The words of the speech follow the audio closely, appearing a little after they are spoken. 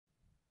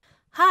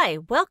Hi,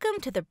 welcome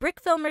to the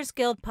Brick Filmers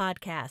Guild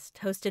podcast,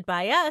 hosted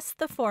by us,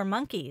 the Four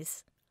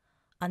Monkeys.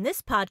 On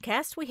this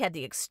podcast, we had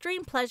the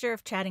extreme pleasure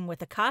of chatting with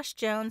Akash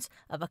Jones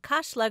of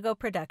Akash Lego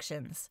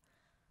Productions.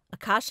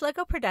 Akash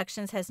Lego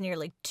Productions has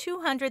nearly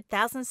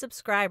 200,000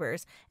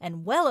 subscribers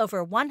and well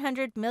over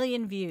 100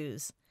 million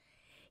views.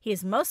 He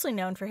is mostly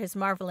known for his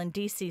Marvel and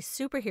DC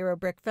superhero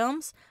brick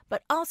films,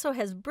 but also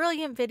has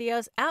brilliant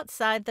videos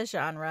outside the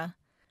genre.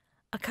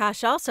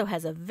 Akash also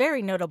has a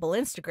very notable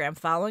Instagram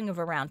following of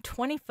around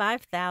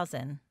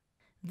 25,000.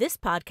 This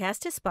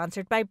podcast is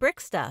sponsored by Brick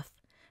Stuff.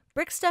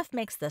 Brick Stuff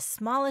makes the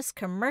smallest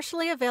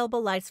commercially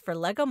available lights for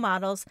Lego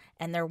models,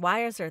 and their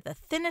wires are the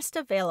thinnest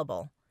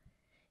available.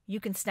 You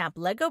can snap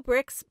Lego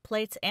bricks,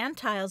 plates, and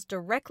tiles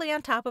directly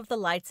on top of the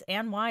lights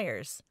and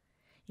wires.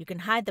 You can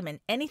hide them in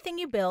anything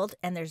you build,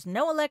 and there's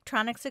no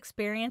electronics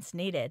experience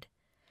needed.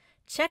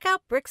 Check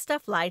out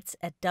Brickstuff Lights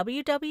at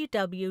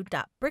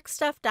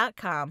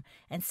www.brickstuff.com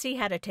and see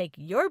how to take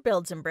your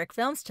builds and brick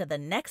films to the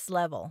next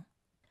level.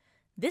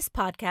 This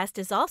podcast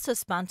is also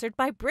sponsored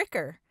by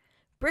Bricker.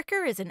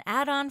 Bricker is an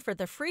add-on for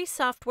the free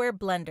software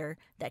Blender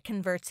that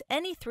converts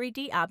any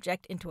 3D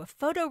object into a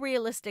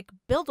photorealistic,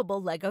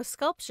 buildable Lego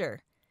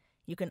sculpture.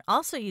 You can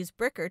also use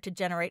Bricker to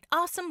generate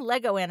awesome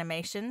Lego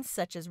animations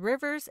such as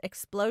rivers,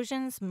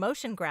 explosions,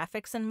 motion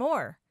graphics, and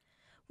more.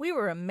 We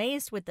were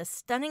amazed with the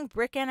stunning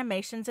brick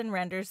animations and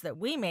renders that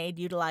we made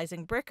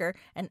utilizing Bricker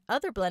and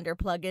other Blender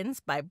plugins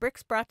by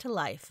Bricks Brought to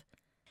Life.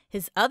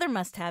 His other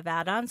must-have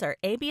add-ons are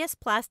ABS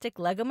plastic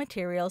Lego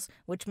materials,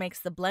 which makes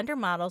the Blender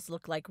models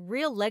look like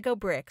real Lego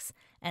bricks,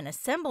 and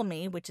Assemble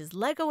Me, which is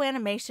Lego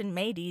animation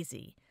made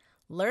easy.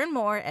 Learn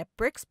more at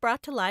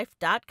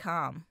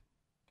bricksbroughttolife.com.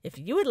 If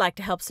you would like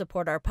to help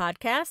support our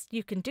podcast,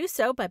 you can do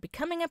so by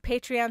becoming a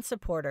Patreon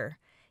supporter.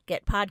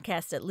 Get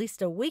podcasts at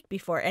least a week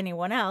before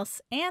anyone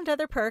else, and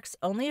other perks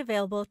only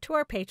available to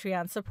our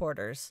Patreon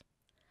supporters.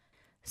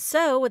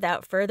 So,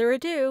 without further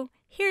ado,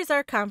 here's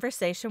our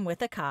conversation with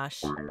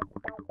Akash.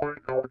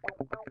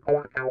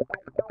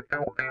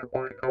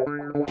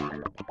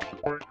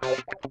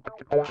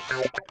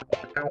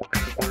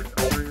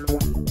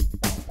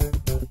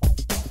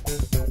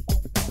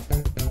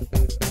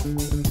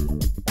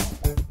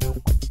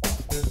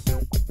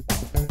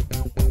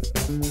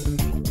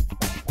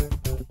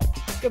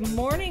 Good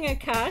morning,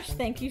 Akash.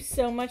 Thank you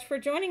so much for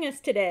joining us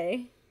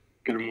today.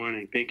 Good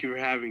morning. Thank you for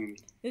having me.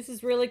 This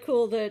is really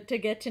cool to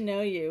get to know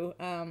you.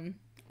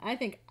 I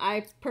think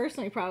I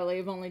personally probably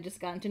have only just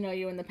gotten to know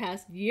you in the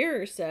past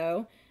year or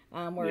so,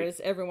 whereas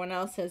everyone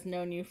else has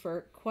known you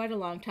for quite a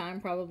long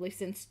time, probably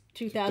since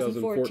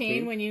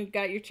 2014 when you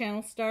got your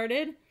channel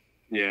started.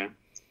 Yeah.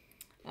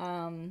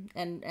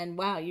 And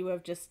wow, you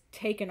have just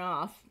taken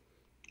off.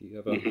 You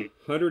have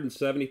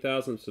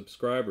 170,000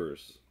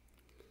 subscribers.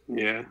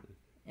 Yeah.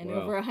 And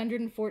over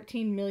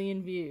 114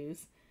 million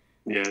views.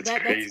 Yeah, it's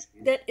crazy.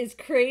 That is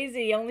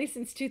crazy. Only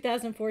since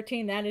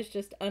 2014. That is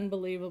just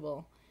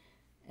unbelievable.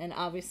 And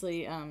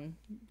obviously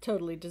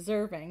totally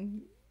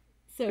deserving.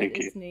 So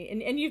it's neat.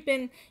 And you've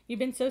been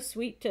so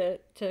sweet to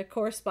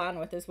correspond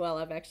with as well.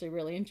 I've actually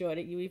really enjoyed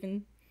it. You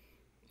even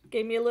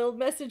gave me a little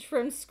message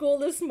from school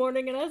this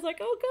morning, and I was like,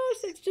 oh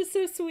gosh, it's just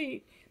so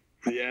sweet.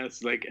 Yeah,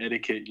 it's like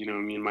etiquette,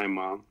 me and my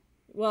mom.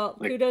 Well,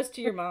 kudos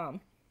to your mom.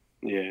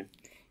 Yeah.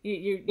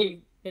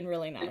 You've been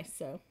really nice,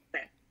 so.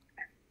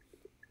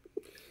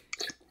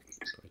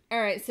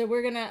 All right, so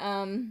we're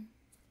gonna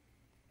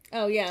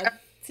oh yeah,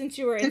 since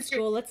you were in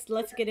school,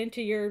 let's get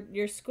into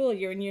your school.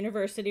 You're in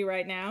university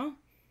right now?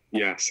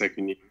 Yeah,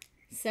 second year.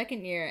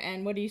 Second year,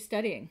 and what are you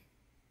studying?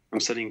 I'm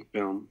studying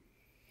film.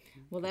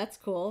 Well, that's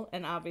cool,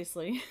 and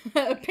obviously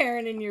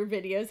apparent in your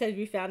videos. Have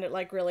you found it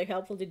really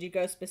helpful? Did you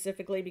go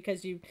specifically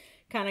because you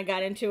kind of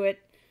got into it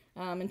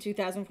in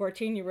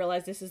 2014? You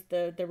realized this is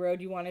the road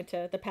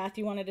the path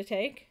you wanted to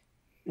take?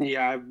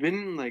 Yeah, I've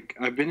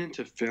been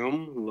into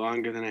film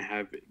longer than I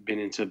have been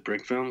into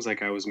brick films.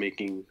 I was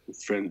making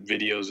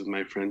videos with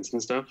my friends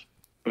and stuff.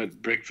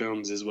 But brick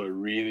films is what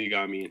really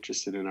got me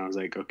interested, and I was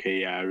like, okay,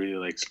 yeah, I really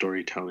like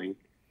storytelling.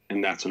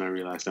 And that's when I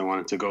realized I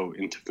wanted to go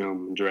into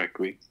film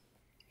directly.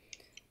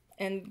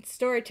 And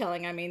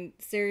storytelling,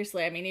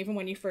 seriously, even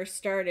when you first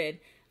started,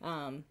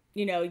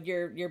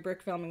 your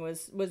brick filming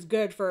was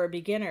good for a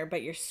beginner,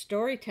 but your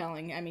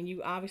storytelling,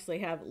 you obviously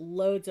have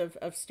loads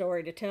of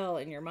story to tell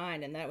in your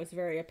mind, and that was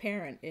very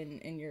apparent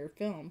in your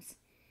films.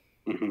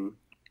 Mm-hmm.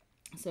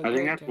 So I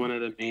think that's one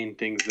of the main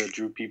things that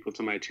drew people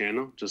to my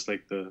channel, just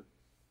like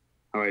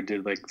how I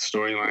did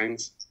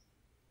storylines.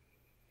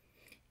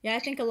 Yeah, I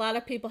think a lot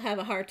of people have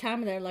a hard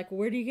time. They're like,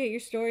 where do you get your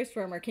stories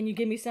from? Or can you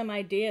give me some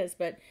ideas?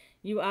 But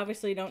you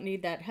obviously don't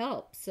need that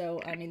help.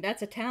 So,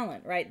 that's a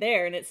talent right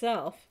there in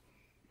itself.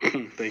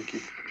 Thank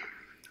you.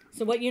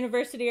 So what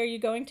university are you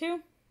going to?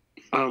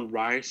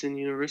 Ryerson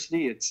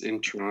University. It's in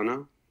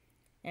Toronto.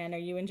 And are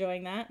you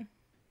enjoying that?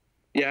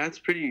 Yeah, it's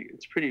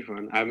pretty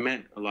fun. I've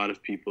met a lot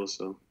of people,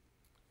 so.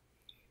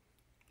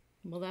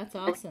 Well, that's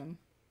awesome.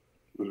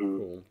 Mm-hmm.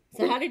 Cool.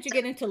 So how did you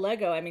get into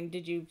Lego?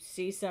 Did you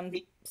see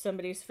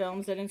somebody's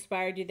films that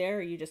inspired you there,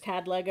 or you just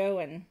had Lego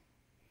and...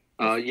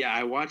 Yeah,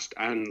 I watched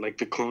on like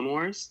the Clone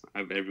Wars.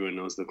 Everyone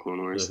knows the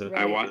Clone Wars. Uh-huh.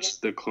 I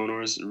watched the Clone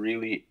Wars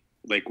really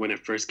like when it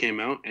first came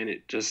out, and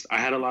it just I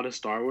had a lot of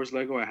Star Wars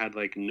Lego. I had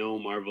like no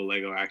Marvel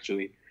Lego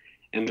actually,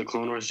 and the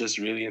Clone Wars just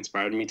really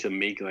inspired me to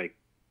make like,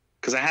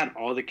 because I had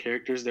all the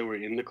characters that were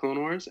in the Clone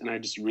Wars, and I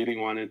just really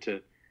wanted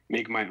to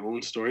make my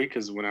own story.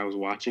 Because when I was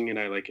watching it,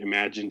 I like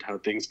imagined how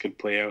things could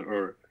play out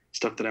or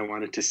stuff that I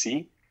wanted to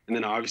see, and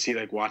then obviously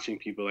like watching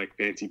people like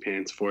Fancy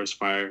Pants, Forest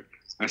Fire,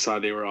 I saw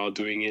they were all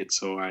doing it,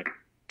 so I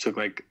took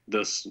like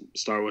the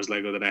Star Wars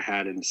Lego that I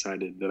had and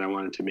decided that I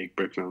wanted to make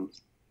brick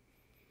films.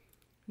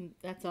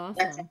 That's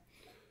awesome.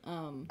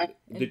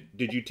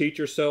 Did you teach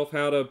yourself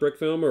how to brick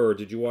film, or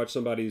did you watch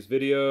somebody's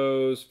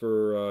videos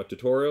for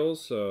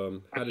tutorials?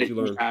 How did you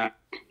learn?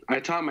 I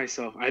taught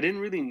myself. I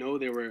didn't really know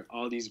there were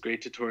all these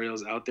great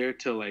tutorials out there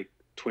till like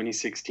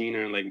 2016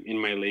 or like in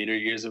my later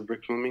years of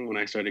brick filming when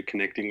I started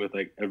connecting with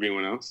like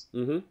everyone else.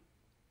 Mm-hmm.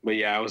 But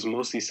yeah, I was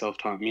mostly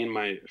self-taught. Me and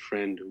my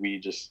friend, we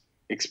just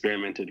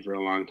experimented for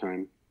a long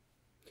time.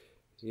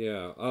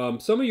 Yeah.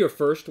 Some of your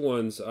first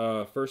ones,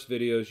 first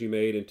videos you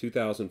made in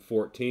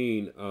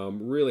 2014,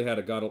 really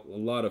got a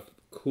lot of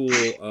cool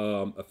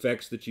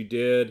effects that you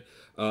did.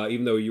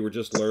 Even though you were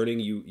just learning,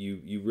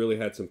 you really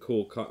had some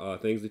cool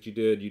things that you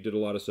did. You did a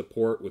lot of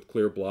support with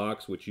clear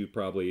blocks, which you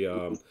probably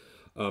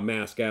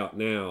mask out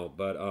now,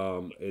 but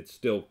it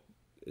still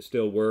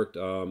worked.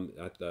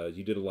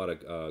 You did a lot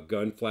of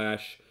gun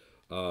flash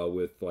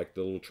with like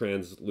the little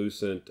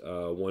translucent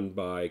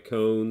 1x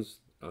cones.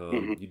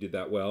 You did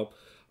that well.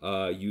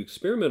 You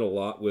experiment a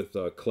lot with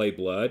clay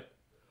blood,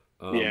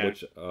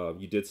 which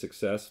you did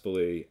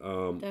successfully.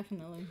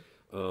 Definitely.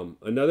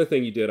 Another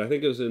thing you did, I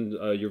think it was in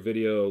your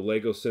video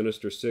Lego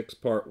Sinister 6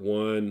 Part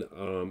 1,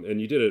 and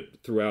you did it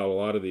throughout a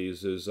lot of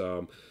these, is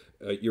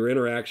your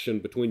interaction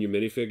between your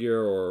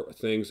minifigure or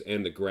things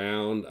and the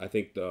ground. I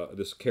think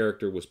this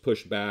character was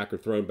pushed back or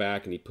thrown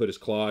back, and he put his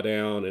claw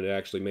down, and it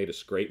actually made a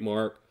scrape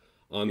mark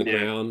on the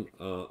ground.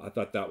 I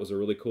thought that was a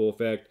really cool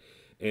effect.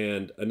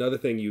 And another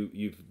thing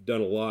you've done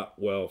a lot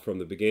well from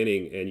the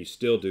beginning, and you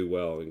still do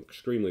well,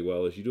 extremely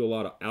well, is you do a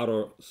lot of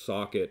outer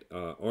socket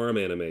arm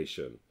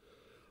animation.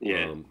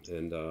 Yeah.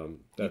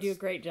 That's you do a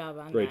great job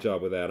on great that.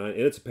 job with that. And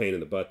it's a pain in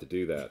the butt to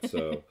do that.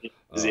 So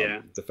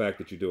the fact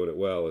that you're doing it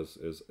well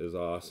is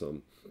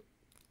awesome.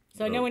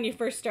 So I know when you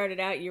first started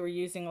out, you were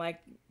using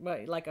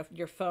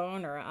your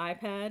phone or an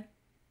iPad.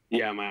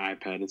 Yeah, my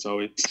iPad. It's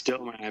always still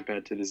my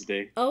iPad to this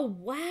day. Oh,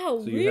 wow.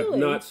 So really? you have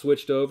not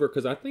switched over?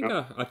 Because I think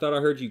I thought I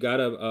heard you got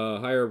a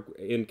higher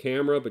end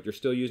camera, but you're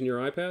still using your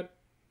iPad?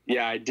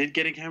 Yeah, I did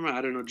get a camera.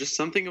 I don't know. Just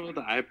something about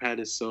the iPad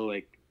is so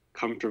like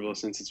comfortable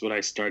since it's what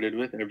I started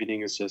with.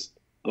 Everything is just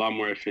a lot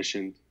more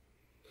efficient.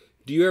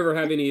 Do you ever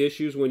have any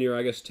issues when you're,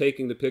 I guess,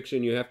 taking the picture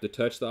and you have to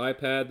touch the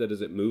iPad?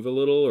 Does it move a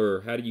little?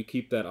 Or how do you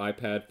keep that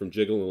iPad from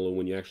jiggling a little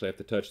when you actually have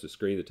to touch the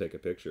screen to take a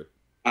picture?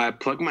 I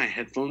plug my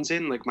headphones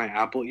in, like my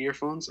Apple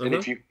earphones, and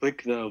if you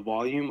click the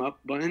volume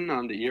up button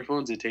on the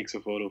earphones, it takes a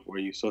photo for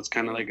you. So it's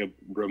kind of like a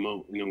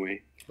remote in a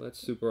way. That's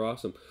super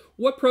awesome.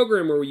 What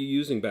program were you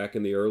using back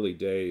in the early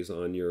days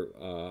on your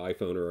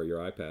iPhone or your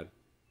iPad?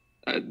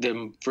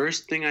 The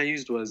first thing I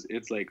used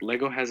it's like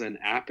Lego has an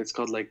app. It's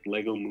called like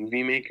Lego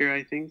Movie Maker,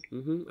 I think.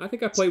 I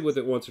think I played with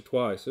it once or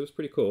twice. It was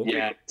pretty cool.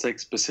 Yeah, it's like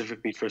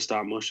specifically for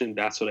stop motion.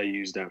 That's what I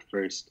used at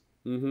first.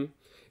 And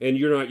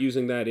you're not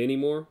using that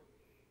anymore?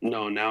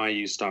 No, now I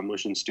use Stop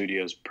Motion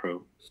Studios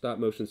Pro. Stop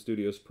Motion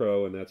Studios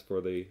Pro, and that's for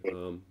the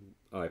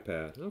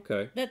iPad.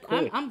 Okay.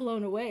 Cool. I'm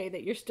blown away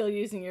that you're still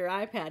using your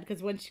iPad,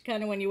 because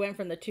when you went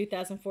from the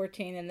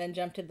 2014 and then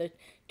jumped to the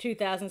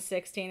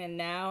 2016 and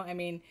now, I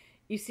mean,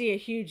 you see a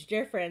huge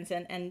difference,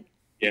 and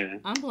yeah,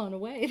 I'm blown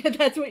away that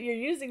that's what you're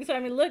using. So I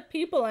mean, look,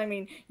 people, I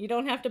mean, you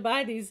don't have to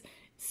buy these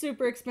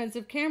super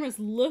expensive cameras.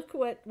 Look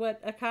what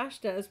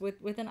Akash does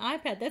with an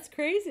iPad. That's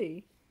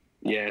crazy.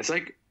 Yeah, it's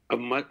like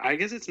I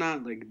guess it's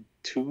not like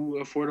too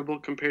affordable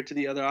compared to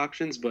the other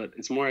options, but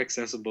it's more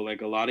accessible.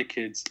 Like a lot of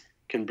kids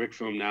can brick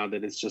film now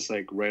that it's just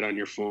like right on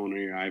your phone or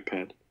your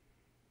iPad.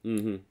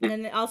 And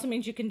it also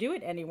means you can do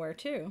it anywhere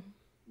too.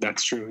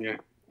 That's true, yeah.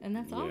 And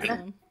that's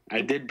awesome.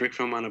 I did brick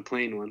film on a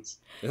plane once.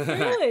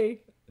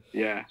 Really?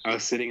 Yeah, I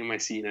was sitting in my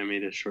seat and I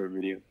made a short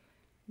video.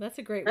 That's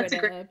a great way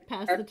to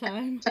pass the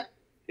time.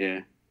 Yeah.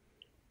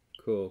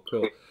 Cool.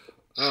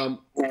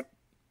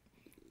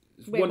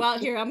 Wait,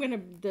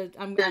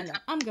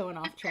 I'm going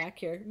off track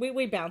here.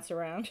 We bounce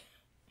around,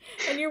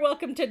 and you're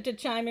welcome to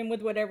chime in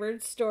with whatever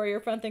story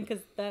or fun thing,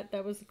 because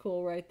that was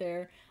cool right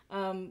there.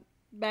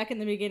 Back in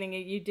the beginning,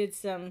 you did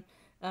some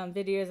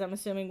videos, I'm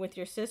assuming, with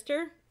your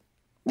sister.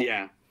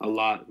 Yeah, a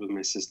lot with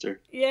my sister.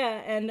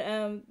 Yeah,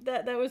 and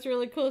that was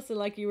really cool. So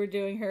like you were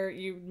doing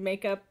you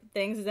make up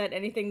things. Is that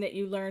anything that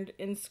you learned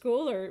in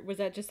school, or was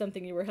that just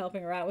something you were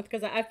helping her out with?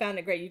 Because I found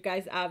it great. You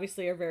guys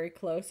obviously are very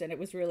close, and it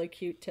was really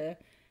cute to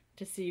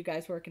see you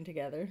guys working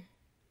together.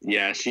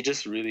 Yeah, she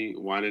just really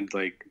wanted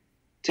like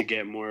to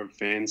get more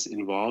fans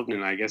involved,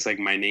 and I guess like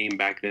my name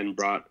back then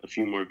brought a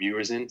few more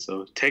viewers in.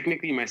 So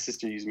technically my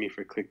sister used me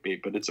for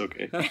clickbait, but it's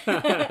okay.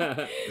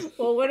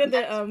 Well, one of the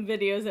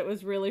videos that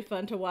was really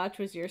fun to watch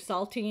was your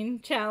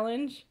saltine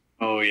challenge.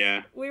 Oh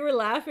yeah. We were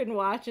laughing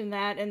watching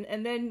that,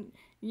 and then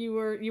you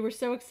were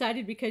so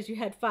excited because you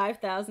had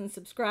 5,000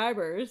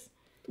 subscribers.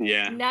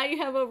 Yeah. Now you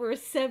have over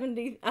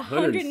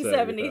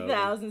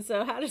 170,000.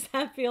 So how does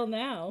that feel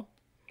now?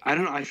 I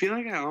don't know. I feel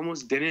like I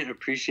almost didn't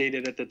appreciate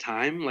it at the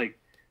time. Like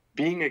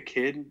being a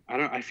kid,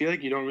 I feel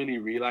like you don't really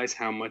realize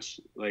how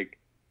much like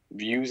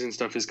views and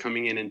stuff is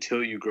coming in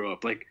until you grow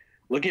up. Like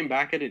looking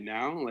back at it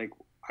now, like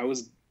I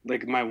was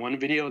like my one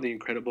video, The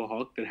Incredible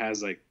Hulk, that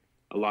has like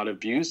a lot of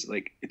views.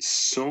 Like it's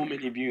so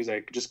many views.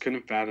 I just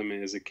couldn't fathom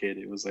it as a kid.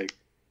 It was like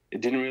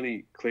it didn't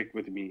really click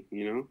with me,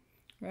 you know?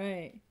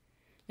 Right.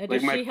 Now,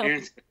 like my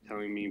parents kept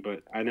telling me,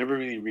 but I never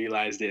really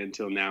realized it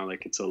until now.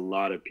 Like it's a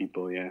lot of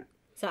people, yeah.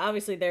 So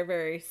obviously they're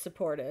very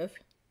supportive.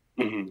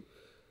 Mm-hmm.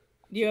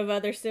 Do you have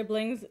other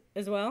siblings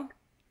as well?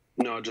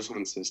 No, just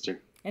one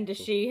sister. And does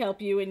she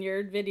help you in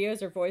your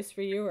videos or voice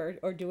for you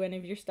or do any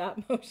of your stop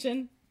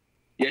motion?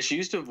 Yeah, she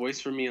used to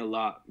voice for me a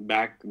lot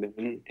back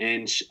then.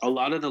 And a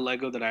lot of the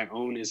Lego that I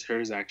own is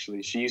hers,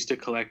 actually. She used to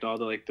collect all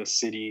the, like, the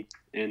city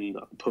and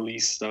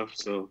police stuff.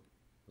 So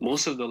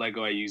most of the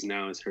Lego I use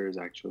now is hers,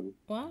 actually.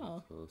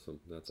 Wow. Awesome.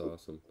 That's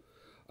awesome.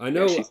 I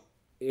know... Yeah,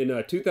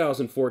 in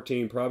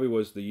 2014 probably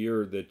was the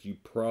year that you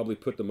probably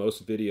put the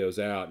most videos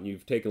out, and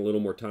you've taken a little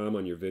more time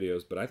on your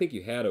videos, but I think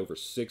you had over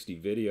 60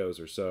 videos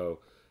or so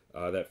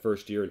that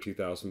first year in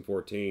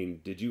 2014.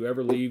 Did you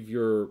ever leave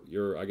your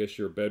I guess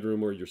your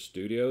bedroom or your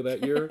studio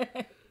that year?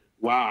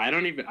 Wow, I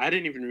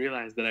didn't even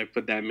realize that I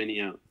put that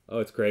many out. Oh,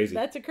 it's crazy.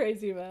 That's a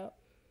crazy amount.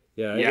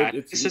 Yeah,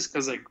 it's just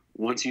because like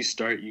once you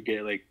start, you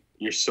get like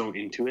you're so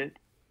into it,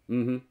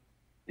 and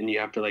you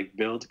have to like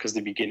build, because the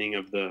beginning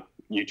of the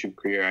YouTube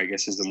career, I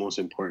guess, is the most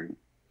important.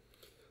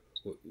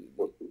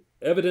 Well,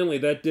 evidently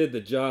that did the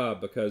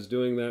job, because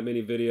doing that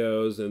many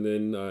videos and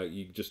then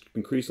you just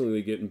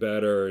increasingly getting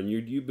better, and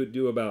you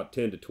do about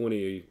 10 to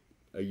 20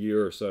 a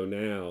year or so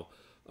now.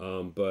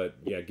 But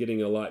yeah,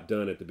 getting a lot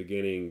done at the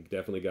beginning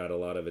definitely got a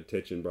lot of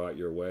attention brought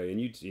your way,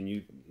 and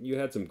you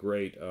had some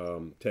great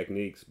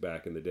techniques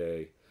back in the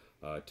day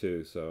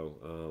too.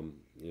 So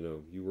you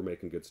know, you were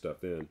making good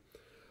stuff then.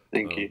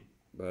 Thank you.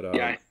 But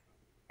yeah,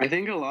 I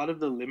think a lot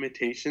of the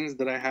limitations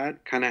that I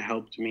had kind of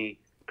helped me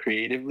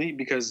creatively,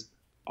 because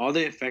all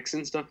the effects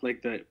and stuff,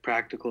 like the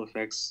practical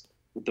effects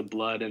with the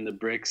blood and the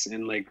bricks,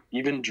 and like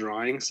even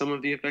drawing some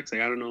of the effects.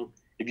 Like I don't know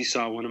if you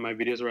saw one of my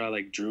videos where I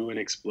like drew an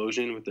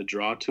explosion with the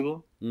draw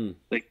tool.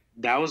 Like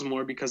that was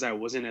more because I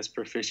wasn't as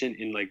proficient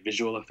in like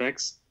visual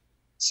effects,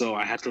 so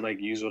I had to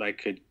like use what I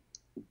could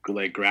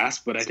like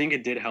grasp. But I think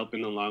it did help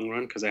in the long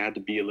run, because I had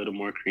to be a little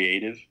more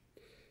creative.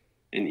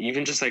 And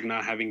even just like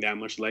not having that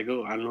much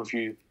Lego, I don't know if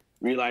you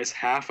realize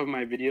half of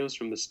my videos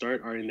from the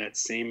start are in that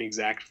same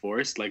exact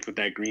forest, like with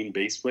that green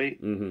base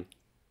plate. And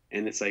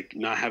it's like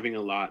not having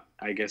a lot,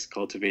 I guess,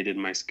 cultivated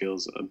my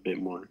skills a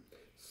bit more.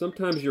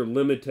 Sometimes your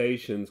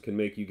limitations can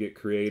make you get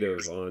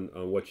creative on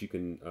what you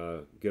can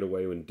get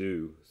away and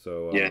do.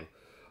 So yeah.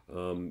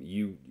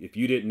 If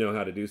you didn't know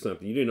how to do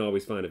something, you didn't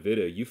always find a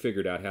video. You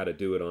figured out how to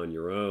do it on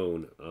your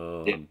own.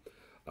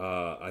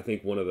 I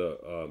think one of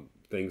the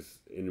things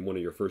in one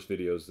of your first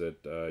videos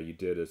that you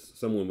did is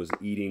someone was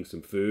eating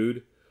some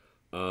food.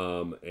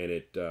 And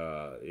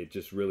it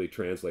just really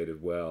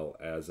translated well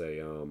as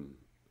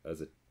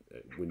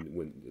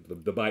when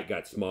the bite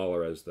got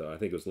smaller, as I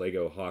think it was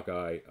Lego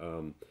Hawkeye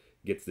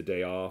gets the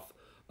day off.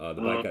 The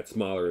bite got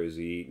smaller as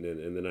he eaten,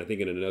 and then I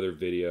think in another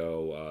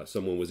video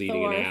someone was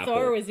eating an apple.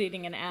 Thor was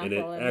eating an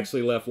apple, and it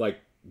actually left like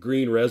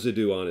green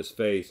residue on his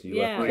face. You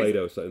left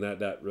Play-Doh, so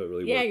that really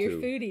worked too. Yeah,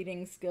 your food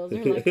eating skills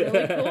are like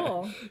really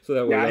cool. So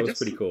that was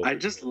pretty cool. I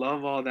just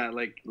love all that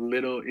like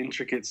little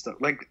intricate stuff.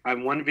 Like I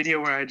one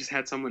video where I just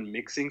had someone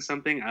mixing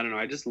something. I don't know.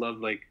 I just love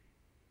like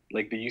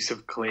the use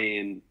of clay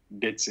and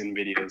bits in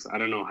videos. I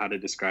don't know how to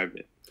describe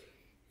it.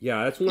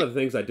 Yeah, that's one of the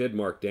things I did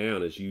mark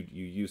down, is you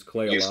use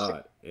clay a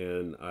lot,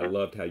 and I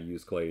loved how you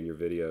use clay in your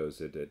videos.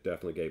 It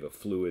definitely gave a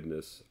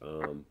fluidness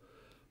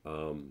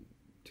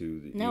to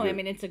the... No, I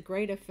mean, it's a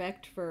great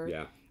effect for...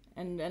 Yeah.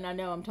 And I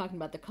know I'm talking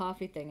about the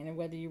coffee thing, and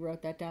whether you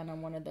wrote that down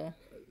on one of the...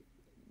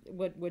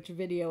 which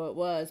video it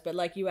was, but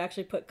like you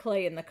actually put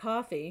clay in the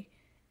coffee,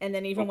 and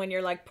then even when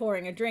you're like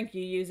pouring a drink,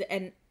 you use it,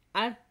 and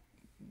I've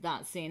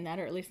not seen that,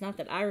 or at least not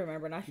that I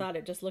remember, and I thought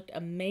it just looked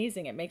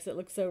amazing. It makes it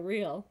look so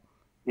real.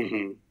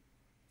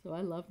 So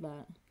I love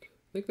that.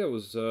 I think that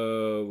was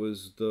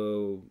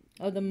the...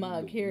 Oh, the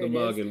mug. Here the it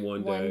mug is. In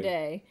one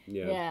day.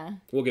 Yeah.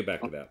 We'll get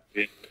back to that.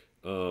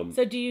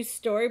 So do you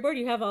storyboard?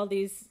 You have all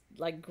these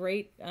like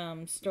great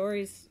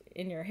stories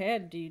in your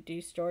head. Do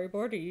you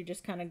storyboard, or you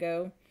just kind of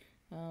go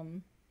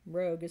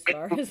rogue as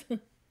far as...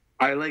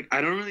 I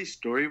don't really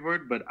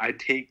storyboard, but I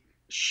take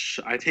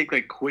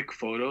like quick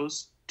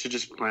photos to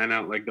just plan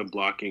out like the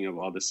blocking of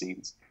all the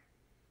scenes.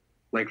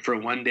 Like for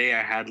one day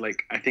I had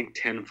like I think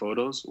 10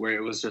 photos where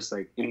it was just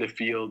like in the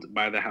field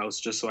by the house,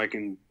 just so I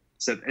can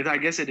set it. I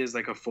guess it is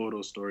like a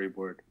photo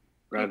storyboard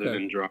rather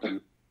than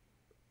drawing.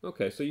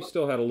 Okay, so you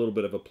still had a little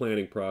bit of a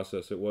planning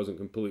process. It wasn't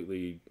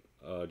completely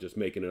just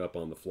making it up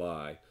on the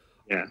fly.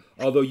 Yeah.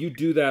 Although you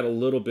do that a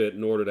little bit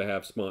in order to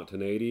have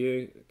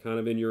spontaneity kind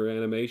of in your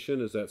animation.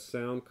 Does that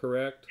sound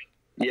correct?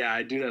 Yeah,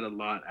 I do that a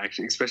lot,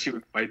 actually, especially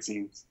with fight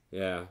scenes.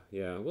 Yeah,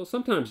 yeah. Well,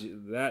 sometimes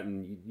that,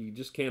 and you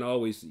just can't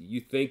always.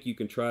 You think you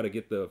can try to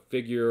get the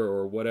figure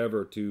or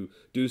whatever to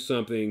do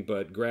something,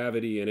 but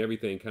gravity and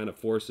everything kind of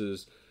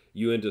forces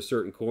you into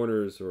certain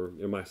corners, or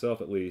myself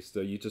at least.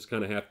 So you just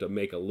kind of have to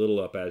make a little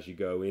up as you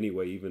go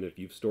anyway, even if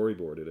you've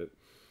storyboarded it.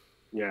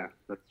 Yeah,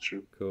 that's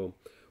true. Cool.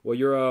 Well,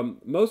 your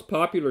most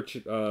popular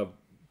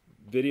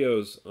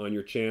videos on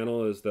your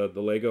channel is the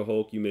Lego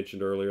Hulk you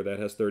mentioned earlier. That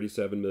has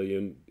 37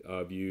 million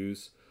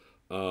views.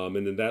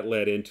 And then that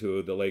led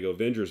into the Lego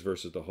Avengers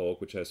versus the Hulk,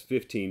 which has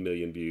 15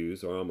 million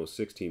views, or almost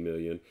 16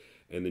 million.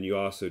 And then you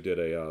also did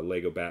a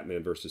Lego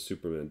Batman versus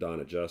Superman Dawn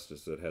of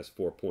Justice that has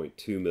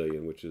 4.2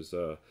 million, which is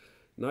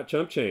not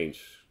chump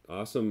change.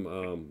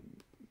 Awesome,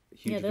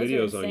 huge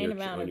videos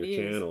on your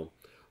channel.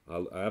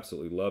 I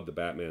absolutely love the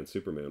Batman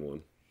Superman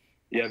one.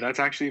 Yeah, that's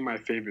actually my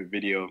favorite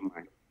video of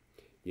mine.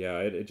 Yeah,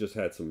 it just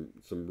had some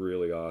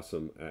really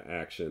awesome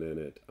action in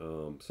it.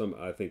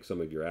 I think some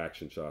of your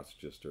action shots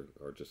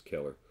are just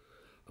killer.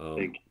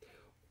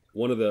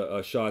 One of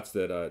the shots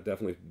that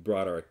definitely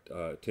brought our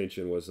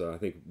attention was I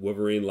think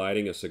Wolverine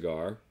lighting a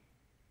cigar.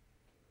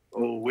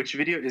 Oh, which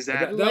video is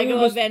that?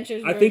 Lego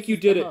Avengers. I think you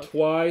did it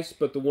twice,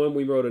 but the one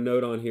we wrote a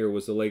note on here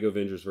was the Lego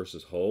Avengers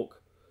versus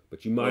Hulk.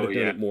 But you might have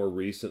done it more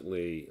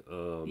recently.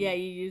 Yeah,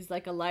 you used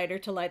like a lighter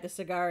to light the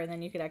cigar, and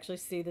then you could actually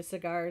see the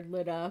cigar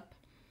lit up.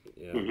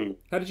 Yeah.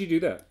 How did you do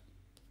that?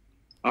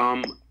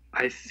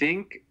 I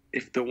think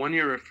if the one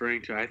you're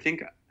referring to, I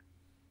think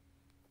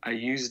I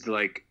used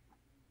like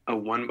a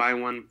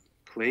 1x1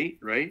 plate,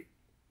 right?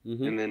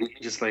 And then he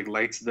just like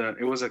lights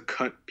it was a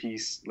cut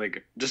piece,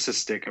 like just a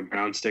stick, a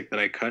brown stick that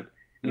I cut,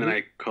 and then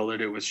I colored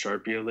it with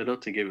Sharpie a little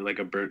to give it like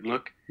a burnt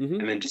look,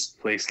 and then just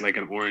placed like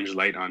an orange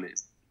light on it.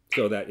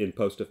 So that in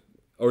post,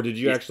 or did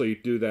you actually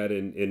do that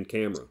in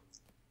camera?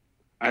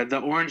 The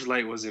orange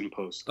light was in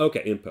post.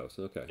 Okay, in post.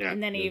 Okay. Yeah.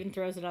 And then he even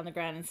throws it on the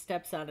ground and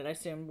steps on it, I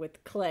assume,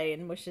 with clay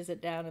and mushes it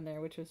down in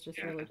there, which was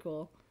just really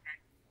cool.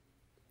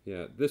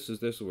 Yeah, this was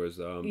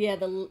yeah,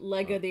 the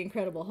Lego The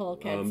Incredible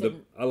Hulk had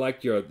some... I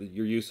liked your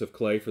use of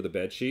clay for the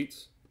bed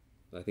sheets.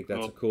 I think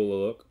that's a cool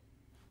look.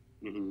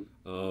 And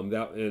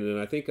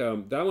I think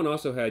that one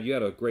also you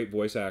had a great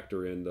voice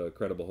actor in the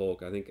Incredible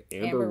Hulk. I think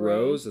Amber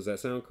Rose. Does that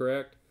sound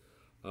correct?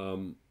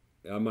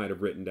 I might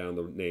have written down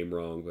the name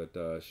wrong,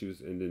 but she was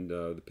in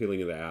the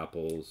peeling of the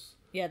apples.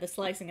 Yeah, the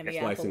slicing of the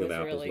apples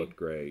really looked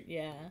great.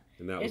 Yeah,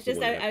 and that was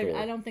just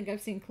I don't think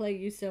I've seen clay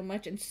used so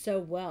much and so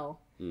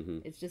well.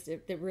 It's just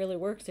it really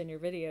works in your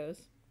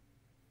videos.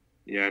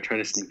 Yeah, I try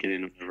to sneak it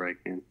in whenever I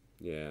can.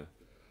 Yeah,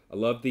 I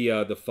love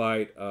the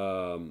fight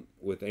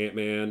with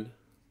Ant-Man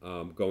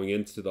going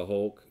into the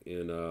Hulk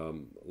in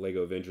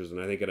Lego Avengers,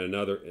 and I think in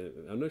another,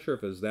 I'm not sure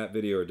if it was that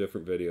video or a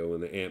different video,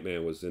 when the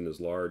Ant-Man was in his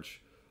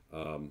large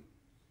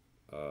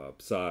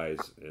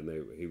size, and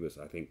he was,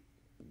 I think,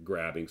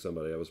 grabbing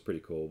somebody. That was pretty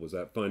cool. Was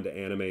that fun to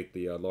animate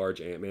the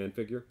large Ant-Man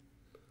figure?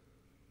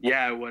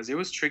 Yeah, it was. It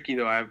was tricky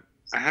though.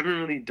 I haven't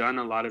really done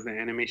a lot of the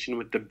animation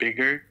with the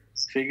bigger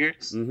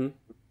figures.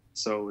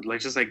 So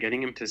just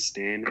getting him to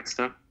stand and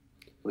stuff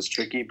was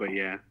tricky, but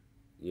yeah.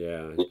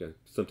 Yeah,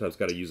 sometimes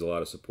got to use a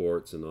lot of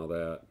supports and all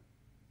that.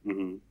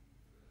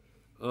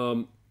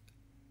 Of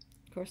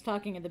course,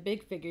 talking of the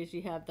big figures,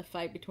 you have the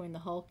fight between the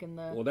Hulk and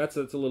the... Well, that's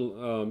a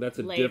little that's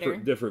a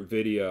different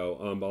video.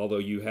 Although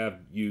you have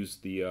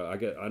used the I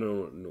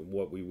don't know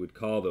what we would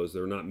call those.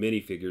 They're not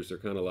minifigures. They're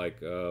kind of like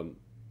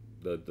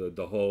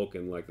the Hulk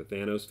and like the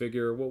Thanos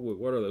figure.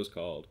 What are those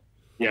called?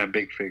 Yeah,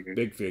 big figures.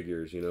 Big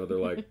figures. They're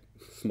like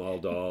small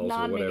dolls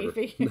or whatever.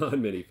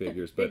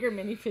 Non-minifigures. But bigger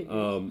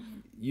minifigures.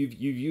 You've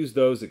used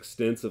those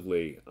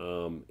extensively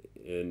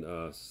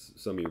in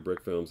some of your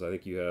brick films. I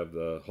think you have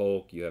the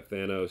Hulk, you have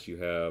Thanos, you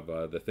have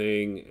the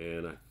Thing,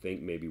 and I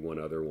think maybe one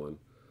other one.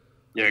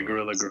 Yeah,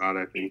 Gorilla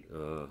Grodd, I think.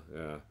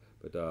 Yeah,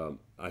 but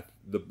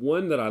the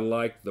one that I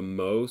liked the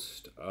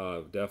most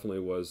definitely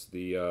was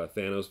the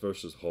Thanos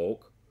versus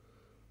Hulk.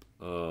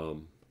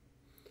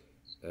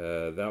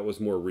 That was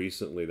more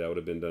recently. That would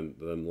have been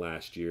done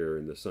last year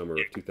in the summer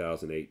of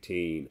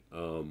 2018.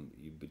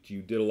 But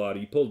you did a lot.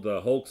 You pulled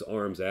the Hulk's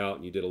arms out,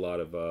 and you did a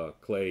lot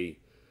of clay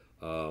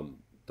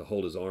to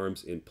hold his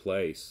arms in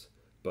place.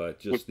 But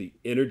just the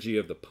energy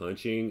of the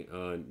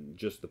punching,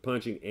 just the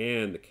punching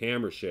and the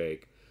camera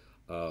shake,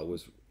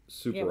 was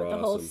super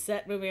awesome. The whole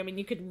set movie. I mean,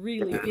 you could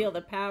really feel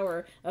the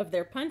power of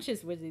their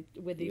punches with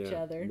each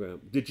other. Yeah.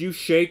 Did you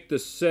shake the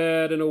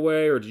set in a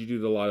way, or did you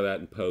do a lot of that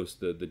in post,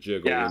 the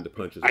jiggle and the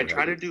punches? I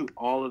try to do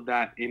all of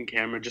that in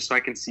camera just so I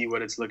can see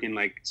what it's looking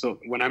like. So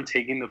when I'm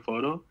taking the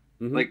photo,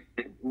 like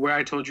where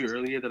I told you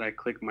earlier that I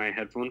click my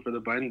headphone for the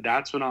button,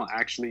 that's when I'll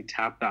actually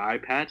tap the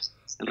iPad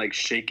and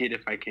shake it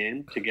if I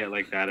can to get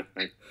that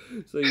effect.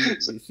 So you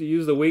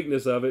use the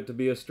weakness of it to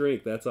be a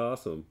strength. That's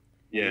awesome.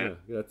 Yeah,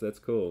 that's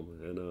cool.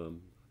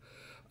 And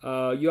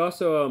you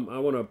also, I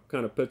want to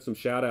kind of put some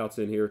shout outs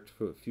in here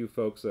to a few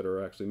folks that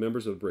are actually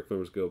members of the Brick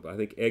Filmers Guild. I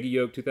think Eggy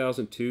Yoke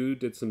 2002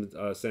 did some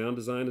sound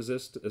design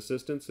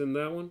assistance in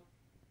that one.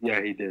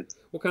 Yeah, he did.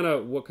 What kind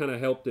of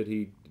help did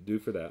he do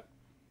for that?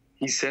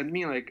 He sent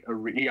me like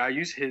I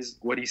use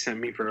what he sent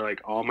me for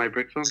like all my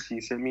brick films.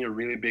 He sent me a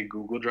really big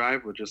Google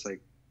Drive with just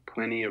like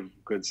plenty of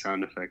good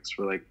sound effects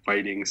for like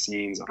fighting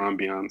scenes,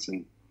 ambiance,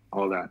 and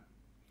all that.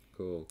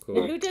 Cool.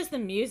 And who does the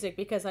music?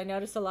 Because I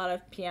noticed a lot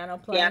of piano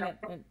playing.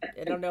 And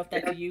I don't know if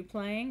that's you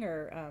playing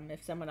or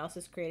if someone else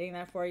is creating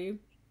that for you.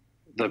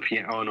 The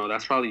piano? Oh no,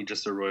 that's probably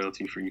just a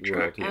royalty for each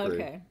track.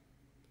 Okay.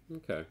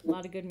 Okay. A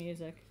lot of good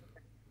music.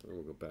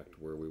 We'll go back to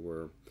where we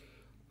were.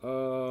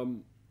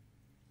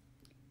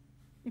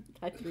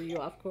 I threw you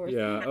off course.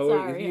 Yeah.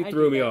 Sorry, you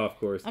threw me off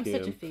course, I'm Kim.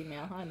 such a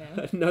female. I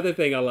know. Another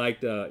thing I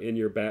liked in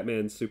your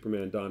Batman,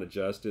 Superman, Dawn of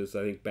Justice,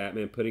 I think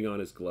Batman putting on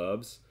his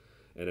gloves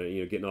and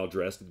getting all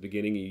dressed at the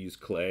beginning. You use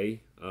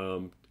clay,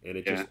 and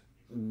it just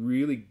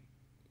really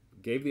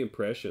gave the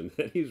impression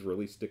that he's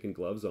really sticking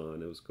gloves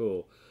on. It was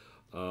cool.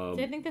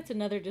 I think that's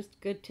another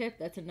just good tip.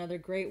 That's another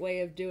great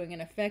way of doing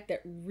an effect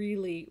that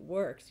really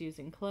works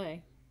using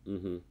clay.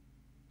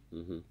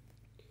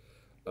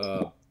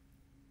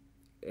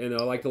 And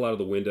I liked a lot of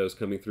the windows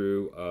coming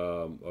through,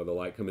 or the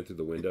light coming through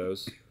the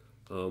windows.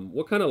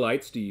 What kind of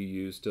lights do you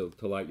use to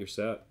light your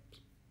set?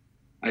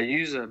 I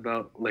use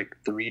about like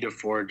 3 to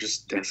 4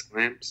 just desk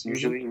lamps,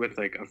 usually with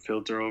like a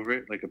filter over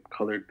it, like a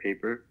colored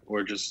paper,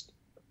 or just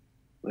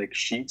like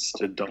sheets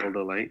to double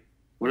the light.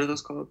 What are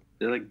those called?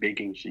 They're like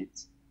baking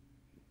sheets.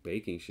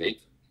 Baking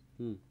sheets?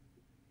 Yeah,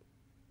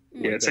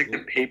 it's like the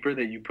paper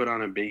that you put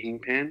on a baking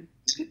pan.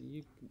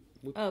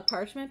 Oh,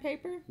 parchment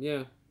paper?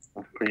 Yeah.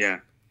 Yeah.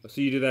 So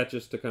you do that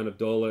just to kind of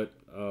dull it.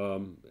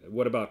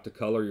 What about to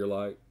color your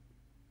light?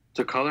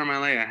 To color my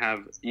light, I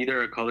have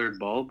either a colored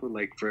bulb,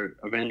 like for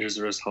Avengers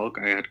vs. Hulk,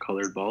 I had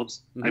colored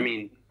bulbs. I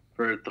mean,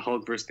 for the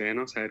Hulk vs.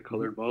 Thanos, I had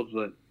colored bulbs,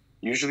 but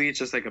usually it's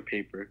just like a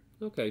paper.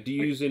 Okay. Do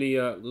you use any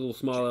little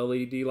small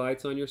LED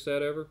lights on your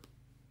set ever?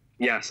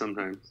 Yeah,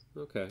 sometimes.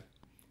 Okay.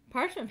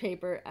 Parchment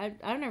paper,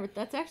 I never.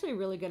 That's actually a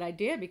really good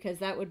idea because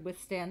that would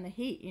withstand the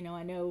heat.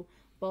 I know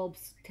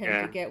bulbs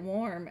tend to get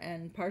warm,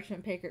 and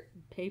parchment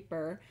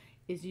paper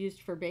is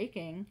used for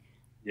baking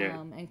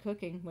and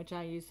cooking, which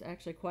I use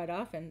actually quite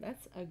often.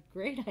 That's a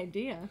great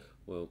idea.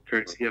 Well,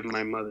 courtesy of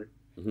my mother.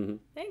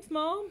 Thanks,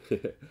 Mom.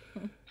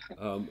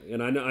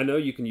 And I know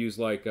you can use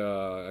like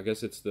I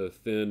guess it's the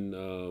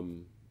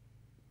thin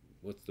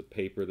what's the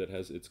paper that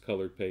has it's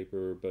colored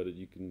paper, but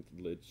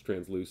it's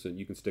translucent.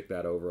 You can stick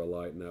that over a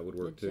light, and that would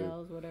work too.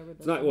 Gels, whatever.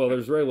 It's not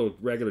there's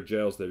regular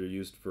gels that are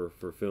used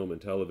for film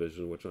and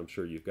television, which I'm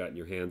sure you've gotten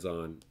your hands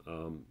on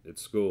at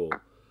school.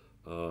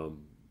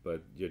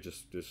 But you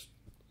just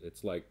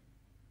it's like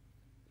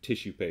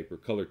tissue paper,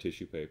 colored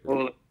tissue paper.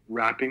 Well,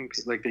 wrapping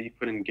like that you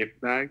put in gift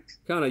bags.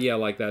 Kind of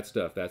like that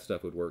stuff. That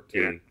stuff would work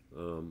too.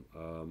 Yeah.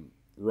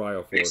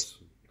 Ryo Force.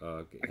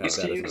 I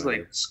used to use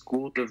like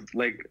school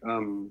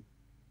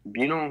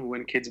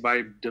when kids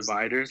buy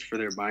dividers for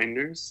their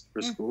binders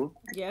for school.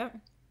 Yeah.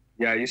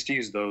 Yeah, I used to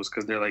use those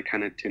because they're like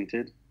kind of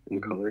tinted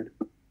and colored.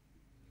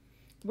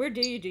 Where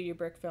do you do your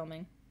brick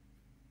filming?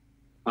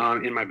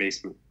 In my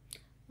basement.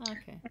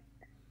 Okay.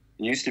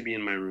 It used to be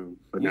in my room,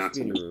 but now it's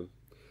in your room.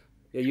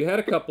 Yeah, you had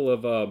a couple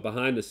of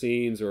behind the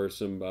scenes or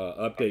some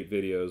update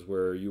videos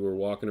where you were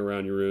walking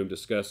around your room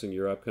discussing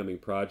your upcoming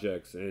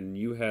projects, and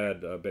you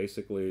had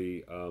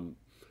basically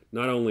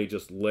not only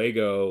just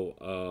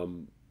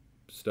Lego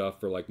stuff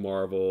for like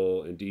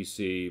Marvel and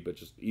DC, but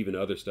just even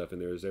other stuff in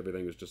there.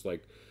 Everything was just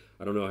like,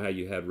 I don't know how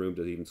you had room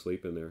to even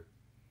sleep in there.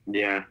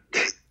 Yeah.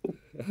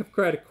 I have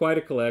quite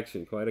a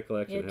collection.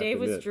 Yeah, Dave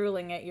was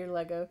drooling at your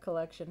Lego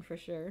collection for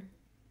sure.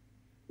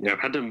 Yeah, I've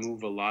had to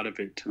move a lot of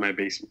it to my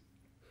basement.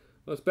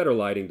 Well, it's better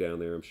lighting down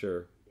there, I'm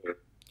sure.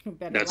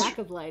 Better lack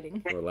of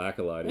lighting. Or lack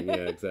of lighting, yeah,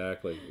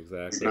 exactly.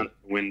 It's not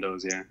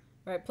windows, yeah.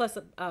 Right, plus,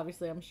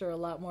 obviously, I'm sure a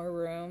lot more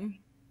room.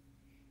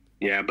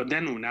 Yeah, but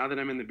then now that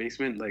I'm in the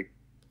basement, like,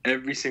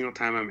 every single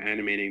time I'm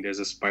animating, there's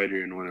a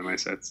spider in one of my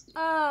sets.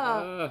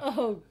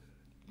 Oh,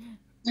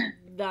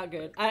 not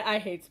good. I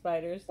hate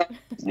spiders.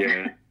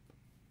 Yeah.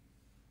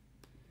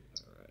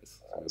 All right,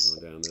 so let's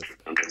move on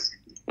down this.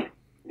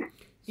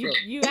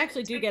 You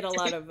actually do get a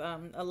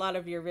lot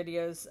of your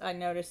videos. I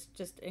noticed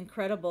just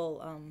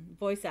incredible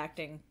voice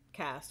acting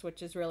cast,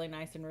 which is really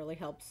nice and really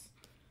helps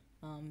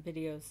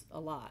videos a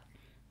lot,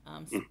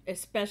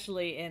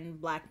 especially in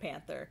Black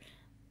Panther.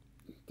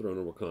 Throne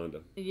of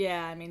Wakanda.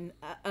 Yeah, I mean,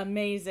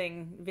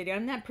 amazing video. I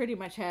mean, that pretty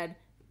much had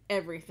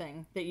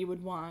everything that you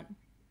would want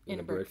in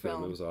a brick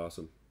film. It was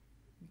awesome.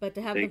 But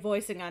to have the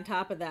voicing on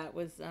top of that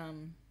was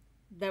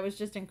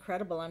just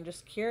incredible. I'm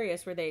just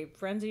curious, were they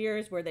friends of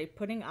yours? Were they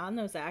putting on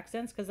those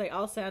accents? Because they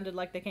all sounded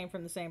like they came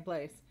from the same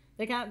place.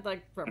 They got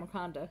like from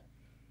Wakanda.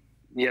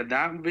 Yeah,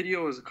 that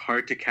video was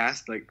hard to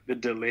cast. Like, the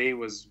delay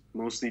was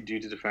mostly due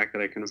to the fact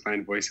that I couldn't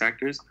find voice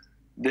actors.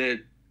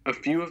 A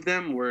few of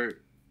them were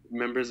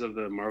members of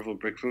the Marvel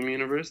brick film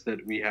universe that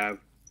we have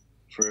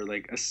for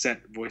like a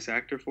set voice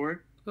actor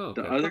for. Oh,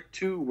 okay. The other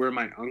two were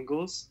my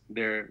uncles.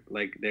 They're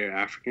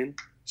African,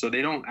 so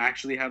they don't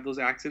actually have those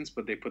accents,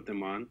 but they put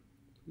them on,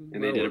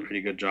 and they did a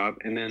pretty good job.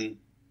 And then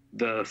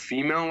The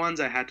female ones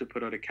I had to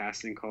put out a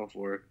casting call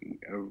for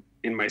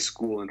in my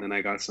school, and then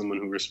I got someone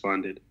who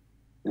responded,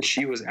 and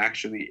she was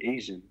actually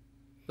Asian.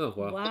 Oh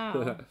wow!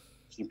 Wow.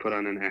 She put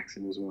on an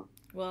accent as well.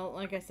 Well,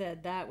 like I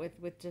said, that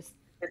with just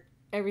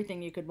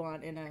everything you could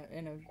want in a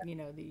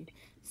the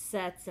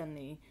sets and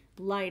the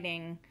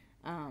lighting.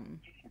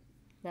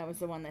 That was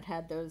the one that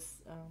had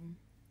those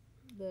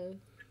the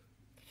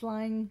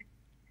flying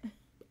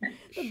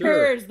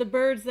the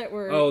birds that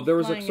were. Oh, there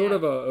was flying sort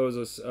out. of a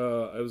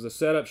it was a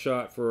setup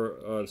shot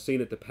for a scene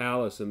at the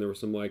palace, and there was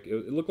some like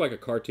it looked like a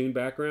cartoon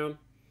background.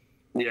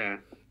 Yeah,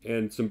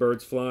 and some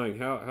birds flying.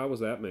 How was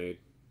that made?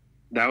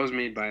 That was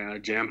made by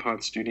Jam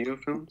Pod Studio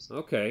Films.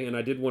 Okay, and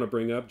I did want to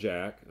bring up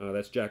Jack.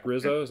 That's Jack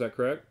Rizzo, is that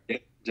correct? Yeah,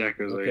 Jack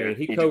Rizzo. Okay, yeah. and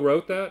he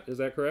co-wrote that, is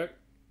that correct?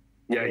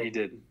 Yeah, he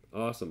did.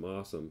 Awesome.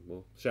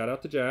 Well, shout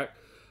out to Jack.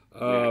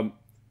 And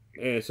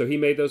so he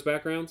made those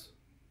backgrounds?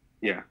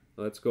 Yeah.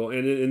 That's cool.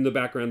 And in the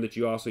background that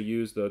you also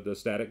used, the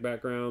static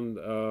background,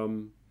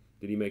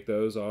 did he make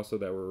those also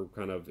that were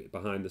kind of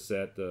behind the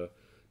set to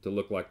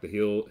look like the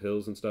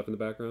hills and stuff in the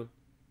background?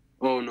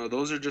 Oh no,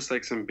 those are just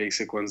like some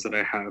basic ones that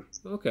I have.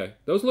 Okay,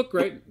 those look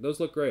great.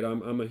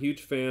 I'm a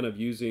huge fan of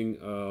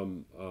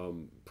using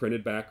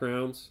printed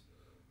backgrounds.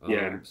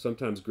 Yeah.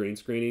 Sometimes green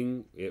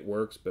screening it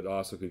works, but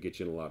also could get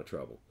you in a lot of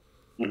trouble.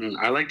 Mm-hmm.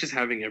 I like just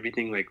having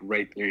everything like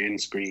right there in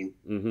screen.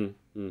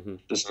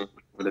 Just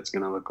what it's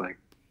gonna look like.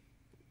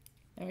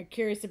 I'm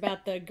curious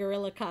about the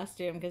gorilla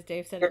costume because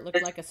Dave said it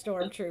looked like a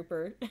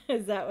stormtrooper.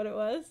 Is that what it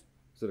was?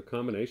 Is it a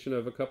combination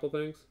of a couple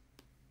things?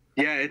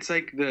 Yeah, it's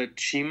like the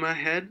Chima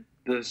head,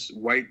 this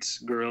white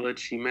gorilla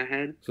Chima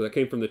head. So that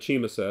came from the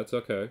Chima sets,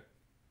 okay.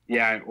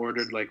 Yeah, I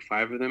ordered like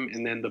 5 of them,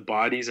 and then the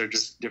bodies are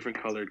just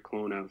different colored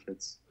clone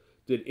outfits.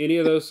 Did any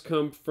of those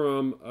come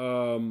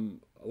from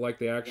like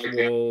the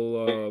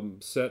actual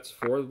sets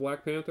for the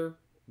Black Panther?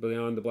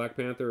 Beyond the Black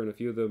Panther and a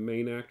few of the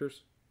main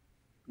actors?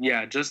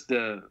 Yeah, just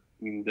the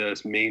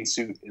main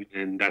suit,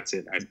 and that's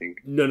it, I think.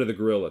 None of the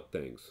gorilla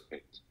things.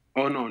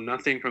 Oh no,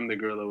 nothing from the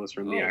gorilla was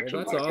from the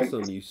actual. Well, that's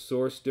awesome. You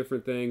sourced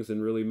different things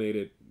and really made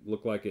it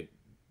look like it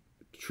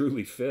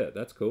truly fit.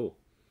 That's cool.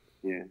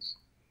 Yes.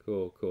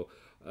 Cool.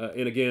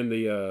 And again,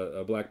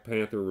 the Black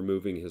Panther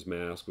removing his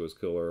mask was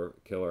killer.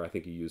 I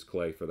think he used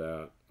clay for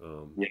that.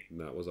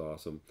 That was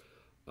awesome.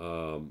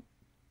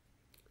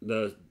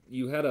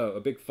 You had a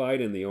big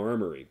fight in the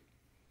armory.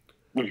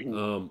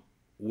 Mm-hmm.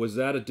 Was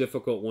that a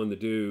difficult one to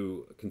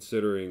do,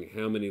 considering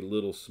how many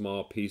little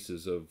small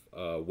pieces of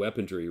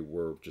weaponry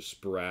were just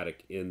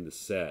sporadic in the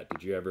set?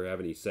 Did you ever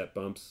have any set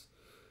bumps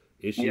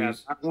issues? Yeah,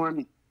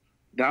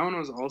 that one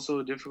was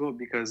also difficult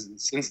because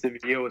since the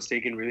video was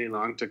taking really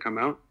long to come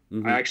out,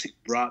 I actually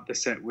brought the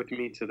set with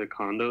me to the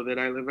condo that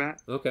I live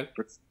at. Okay.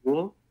 For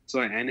school,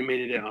 so I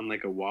animated it on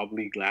like a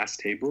wobbly glass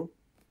table.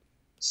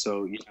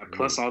 So yeah,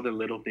 plus all the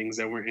little things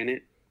that were in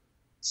it.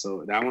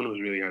 So that one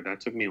was really hard. That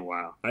took me a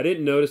while. I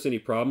didn't notice any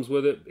problems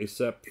with it,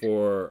 except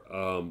for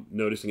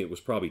noticing it was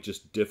probably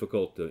just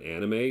difficult to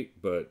animate,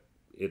 but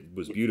it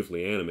was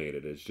beautifully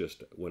animated. It's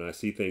just when I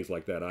see things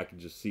like that, I can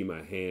just see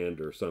my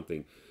hand or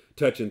something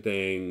touching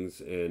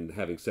things and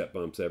having set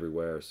bumps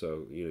everywhere.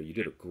 So, you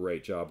did a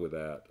great job with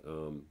that,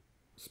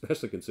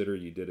 especially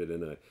considering you did it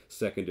in a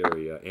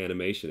secondary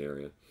animation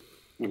area.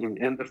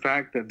 Mm-hmm. And the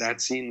fact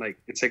that scene, like,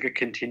 it's like a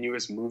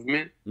continuous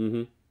movement.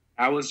 Mm-hmm.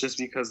 That was just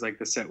because like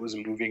the set was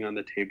moving on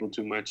the table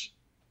too much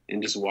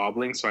and just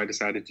wobbling, so I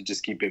decided to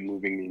just keep it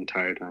moving the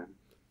entire time.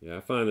 Yeah,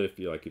 I find that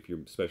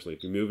especially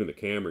if you're moving the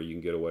camera, you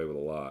can get away with a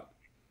lot.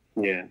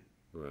 Yeah.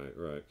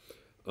 Right.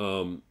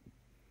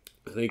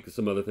 I think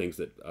some other things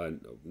that I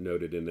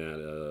noted in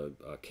that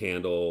a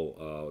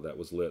candle that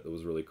was lit that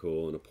was really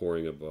cool, and a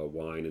pouring of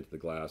wine into the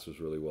glass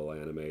was really well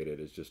animated.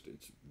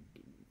 It's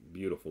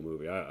beautiful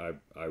movie.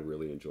 I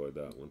really enjoyed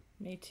that one.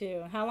 Me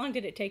too. How long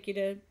did it take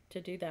you to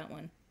do that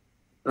one?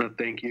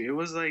 Thank you. It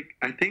was like,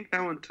 I think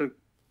that one took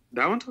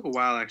a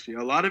while actually.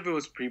 A lot of it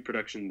was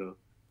pre-production though.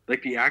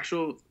 Like the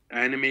actual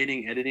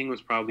editing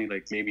was probably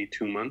like maybe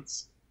 2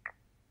 months.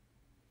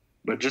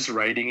 But just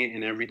writing it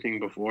and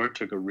everything before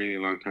took a really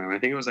long time. I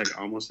think it was like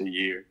almost a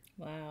year.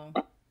 Wow.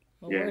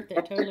 Well, yeah. Worth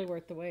it. Totally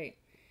worth the wait.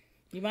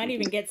 You might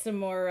even get some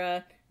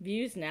more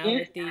views now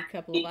with the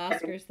couple of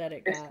Oscars that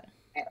it got.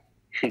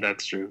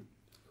 That's true.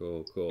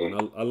 Cool.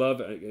 And I love,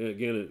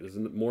 again, it's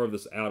more of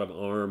this out of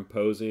arm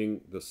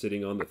posing, the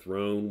sitting on the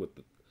throne with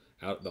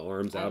the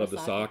arms out of the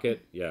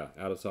socket. Yeah,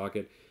 out of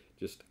socket.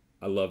 Just,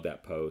 I love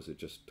that pose. It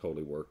just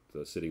totally worked,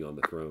 sitting on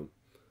the throne.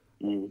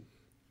 Mm.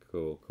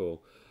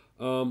 Cool.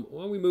 Why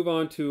don't we move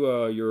on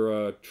to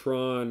your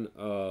Tron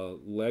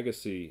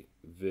Legacy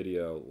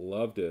video?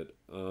 Loved it.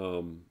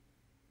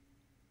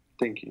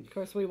 Thank you. Of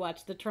course, we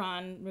watched the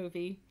Tron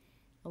movie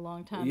a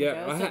long time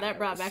ago, so that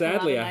brought back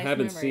sadly, a lot of nice I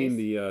haven't memories. seen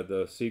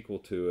the sequel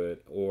to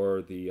it, or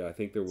I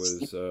think there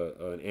was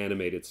an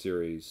animated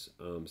series,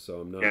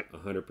 so I'm not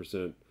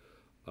 100%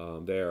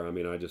 there. I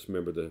mean, I just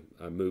remember the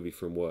movie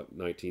from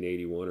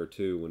 1981 or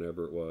 2,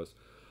 whenever it was.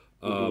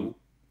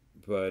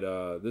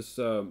 But this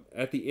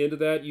at the end of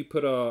that, you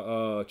put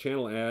a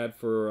channel ad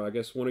for, I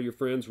guess, one of your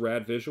friends,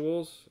 Rad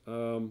Visuals.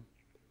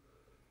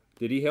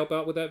 Did he help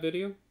out with that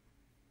video?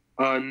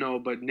 No,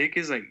 but Nick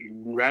is like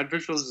Rad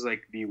Visuals is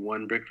like the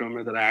one brick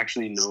filmer that I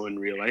actually know in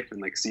real life and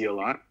like see a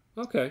lot.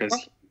 Okay.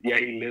 Because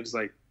he lives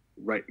like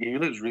he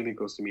lives really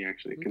close to me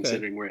actually,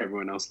 considering where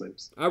everyone else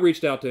lives. I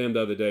reached out to him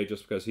the other day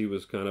just because he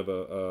was kind of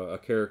a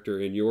character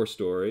in your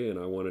story, and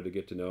I wanted to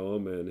get to know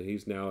him. And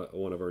he's now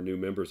one of our new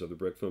members of the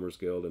Brick Filmers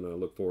Guild, and I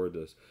look forward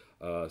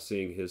to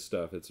seeing his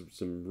stuff. It's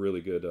some really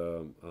good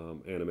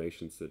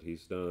animations that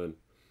he's done.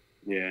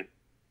 Yeah.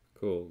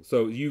 Cool.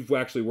 So you've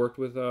actually worked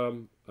with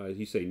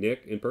you say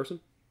Nick in person?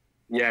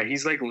 Yeah,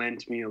 he's like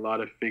lent me a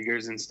lot of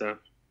figures and stuff.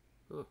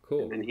 Oh,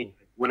 cool. And then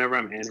whenever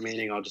I'm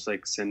animating, I'll just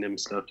like send him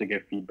stuff to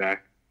get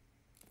feedback.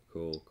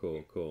 Cool.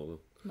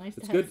 Nice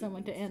it's to have good.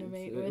 someone to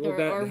animate with,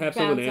 or have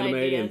someone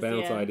animate ideas, and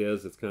bounce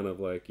ideas. It's kind of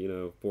like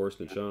Forrest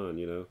and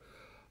Sean.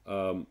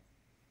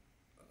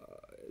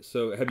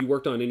 So have you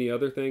worked on any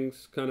other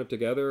things kind of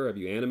together? Have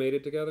you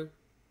animated together?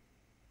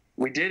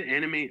 We did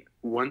animate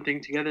one thing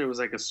together. It was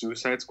like a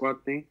Suicide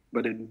Squad thing,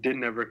 but it did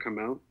never come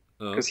out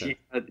because he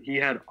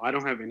had. I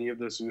don't have any of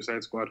the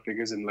Suicide Squad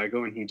figures in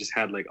Lego, and he just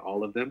had like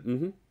all of them.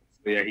 Mm-hmm.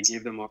 So yeah, he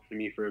gave them off to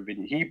me for a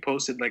video. He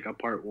posted like a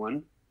part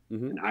 1.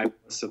 Mm-hmm. And I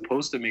was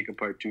supposed to make a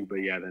part 2, but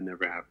yeah, that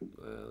never happened.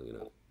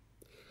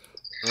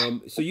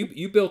 Well, so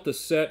you built the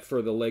set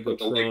for the Lego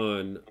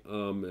Tron.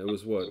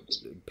 It was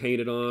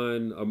painted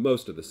on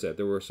most of the set.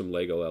 There were some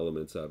Lego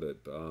elements of it.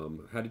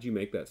 How did you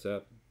make that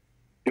set?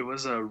 It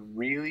was a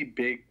really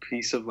big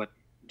piece of like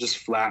just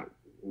flat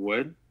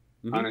wood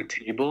on a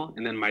table,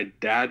 and then my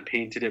dad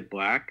painted it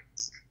black.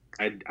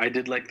 I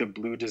did like the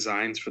blue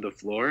designs for the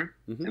floor,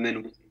 and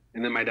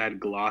then my dad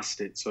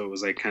glossed it so it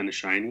was like kind of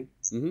shiny.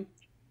 Mm-hmm.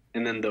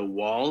 And then the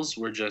walls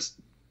were just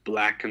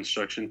black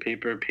construction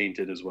paper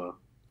painted as well.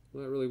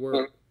 Well, that really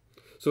worked.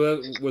 So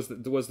that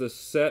was the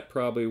set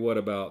probably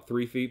about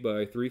 3 feet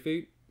by 3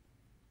 feet?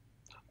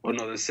 Oh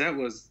no, the set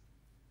was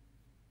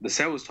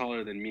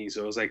taller than me,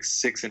 so it was like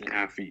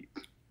 6.5 feet.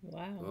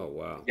 Wow. Oh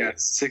wow. Yeah,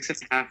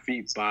 6.5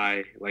 feet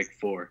by like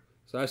 4.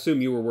 So I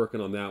assume you were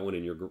working on that one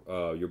in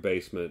your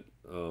basement,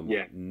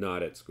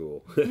 not at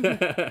school.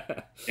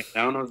 That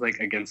one was like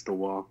against the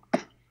wall.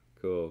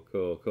 Cool.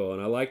 And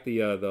I like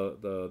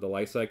the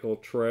light cycle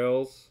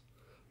trails.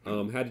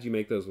 How did you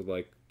make those, with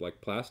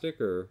like plastic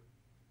or?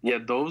 Yeah,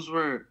 those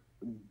were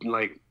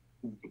like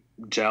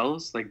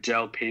gels, like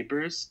gel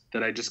papers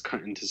that I just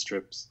cut into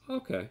strips.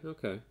 Okay,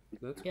 that's cool.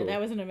 Yeah, that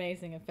was an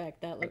amazing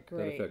effect. That looked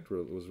great. That effect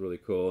was really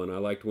cool, and I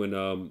liked when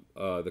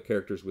the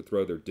characters would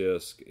throw their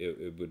disc.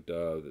 It would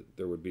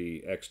there would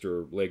be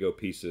extra Lego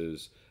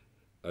pieces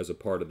as a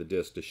part of the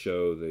disc to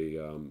show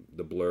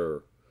the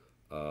blur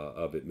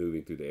of it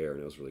moving through the air,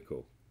 and it was really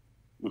cool.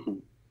 Mm-hmm.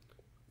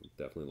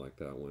 Definitely like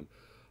that one.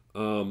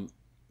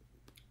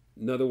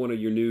 Another one of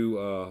your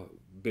new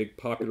big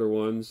popular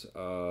ones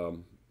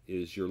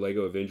is your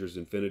Lego Avengers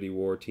Infinity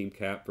War Team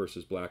Cap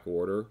versus Black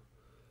Order.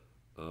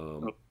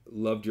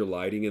 Loved your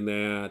lighting in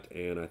that,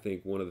 and I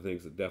think one of the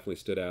things that definitely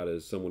stood out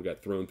is someone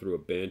got thrown through a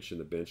bench and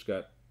the bench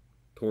got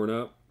torn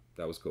up.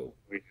 That was cool.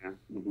 Yeah.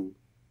 Mm-hmm.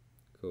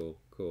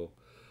 Cool.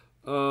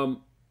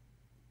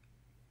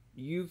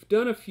 You've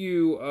done a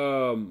few,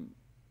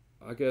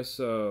 I guess,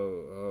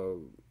 what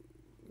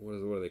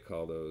do they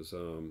call those?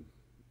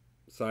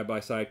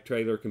 Side-by-side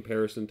trailer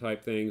comparison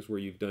type things where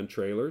you've done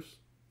trailers.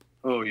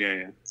 Oh,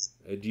 yeah.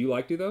 Do you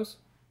like to do those?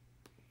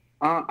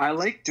 I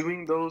like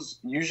doing those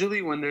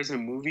usually when there's a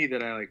movie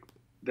that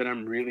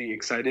I'm really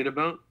excited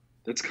about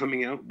that's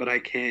coming out, but I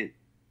can't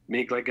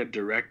make like a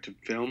direct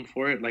film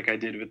for it like I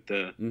did with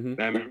the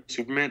Batman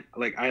Superman.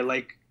 Like I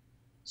like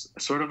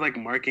sort of like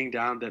marking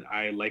down that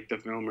I like the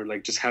film or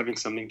like just having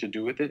something to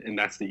do with it, and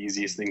that's the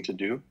easiest thing to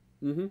do.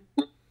 Mm-hmm.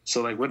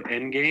 So like with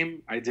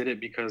Endgame, I did it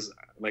because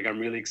like I'm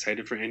really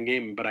excited for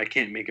Endgame, but I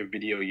can't make a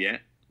video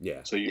yet.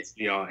 Yeah. So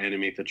usually I'll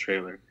animate the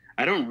trailer.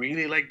 I don't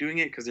really like doing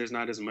it because there's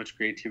not as much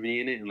creativity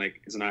in it, and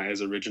like it's not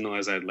as original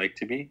as I'd like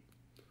to be.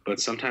 But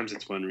sometimes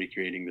it's fun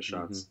recreating the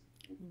shots.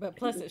 But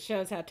plus it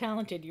shows how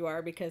talented you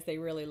are because they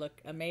really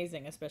look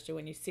amazing, especially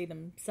when you see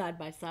them side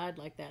by side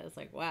like that. It's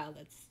like, wow,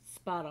 that's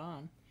spot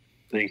on.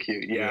 Thank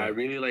you. Yeah, I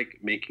really like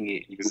making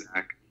it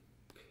exact.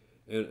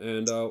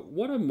 And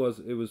one of them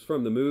was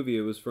from the movie.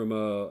 It was from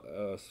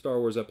Star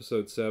Wars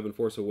Episode 7,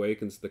 Force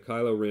Awakens, the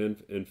Kylo Ren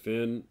and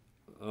Finn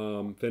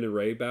and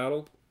Rey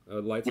battle,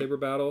 lightsaber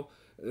battle.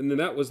 And then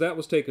that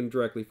was taken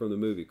directly from the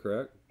movie,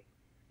 correct?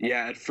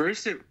 Yeah, at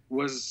first it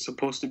was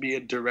supposed to be a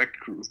direct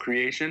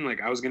creation. Like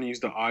I was going to use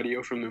the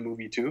audio from the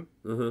movie too.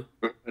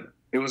 But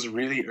it was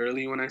really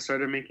early when I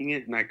started making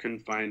it, and I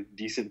couldn't find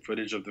decent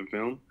footage of the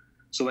film.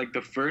 So like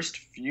the first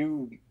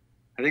 30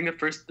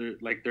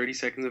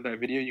 seconds of that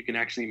video, you can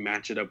actually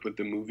match it up with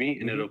the movie,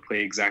 and it'll play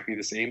exactly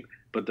the same.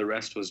 But the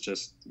rest was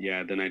just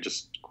then I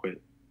just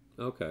quit.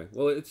 Okay,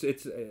 well it's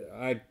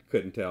I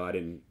couldn't tell. I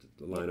didn't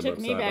line them up side by side. Took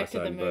me back to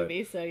the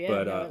movie, so yeah,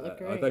 but it looked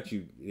great. I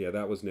thought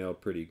that was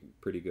nailed pretty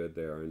good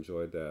there. I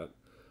enjoyed that.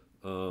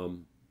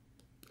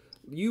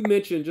 You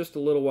mentioned just a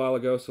little while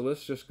ago, so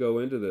let's just go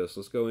into this.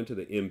 Let's go into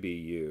the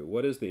MBU.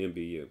 What is the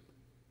MBU?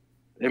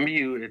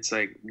 MBU, it's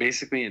like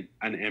basically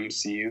an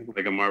MCU,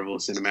 like a Marvel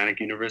Cinematic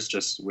Universe,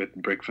 just with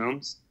brick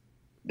films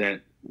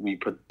that we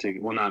put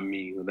together. Well, not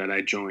me, that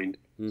I joined.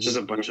 It's just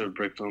a bunch of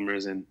brick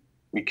filmers, and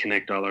we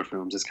connect all our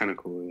films. It's kind of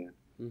cool, yeah.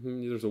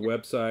 There's a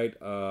website,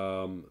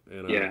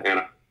 and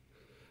Yeah.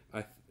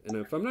 and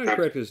if I'm not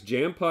correct, is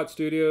Jampot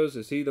Studios?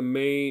 Is he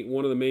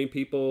one of the main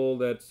people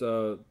that's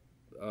does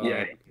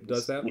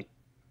that?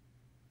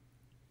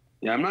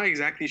 Yeah, I'm not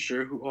exactly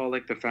sure who all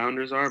like the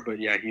founders are, but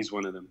yeah, he's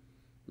one of them.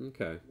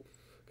 Okay.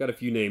 Got a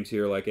few names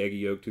here like Eggy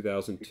Yolk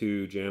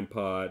 2002,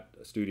 Jampot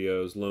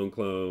Studios, Lone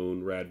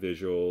Clone, Rad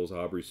Visuals,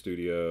 Aubrey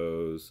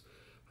Studios,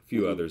 a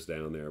few others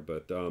down there.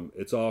 But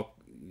it's all,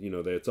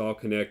 it's all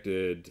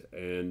connected,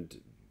 and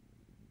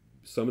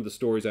some of the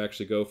stories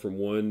actually go from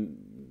one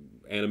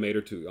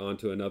animator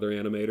onto another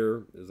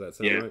animator. Does that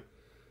sound right?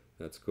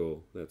 That's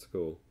cool. That's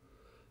cool.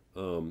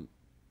 And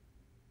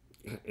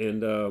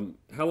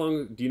how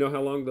long, do you know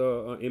how long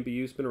the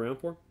MBU's been around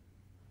for?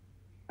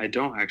 I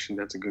don't actually.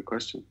 That's a good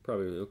question.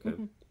 Probably, okay.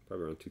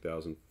 Probably around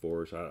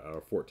 2004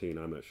 or 14,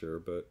 I'm not sure,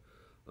 but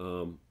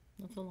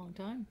that's a long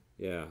time.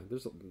 Yeah,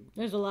 there's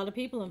a lot of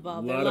people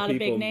involved. There's a lot of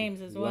big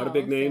names as well. A lot of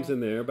big names in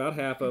there. About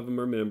half of them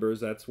are members.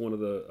 That's one of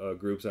the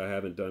groups I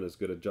haven't done as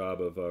good a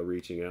job of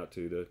reaching out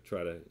to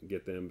try to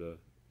get them to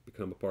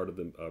become a part of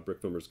the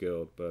Brick Filmers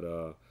Guild.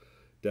 But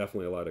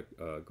definitely a lot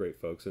of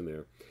great folks in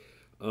there.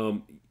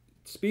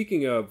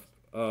 Speaking of,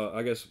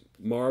 I guess,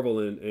 Marvel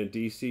and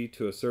DC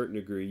to a certain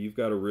degree, you've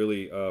got a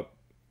really a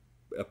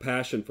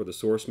passion for the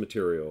source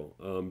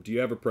material. Do you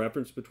have a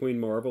preference between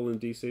Marvel and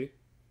DC?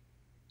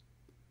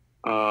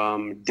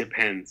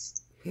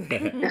 Depends.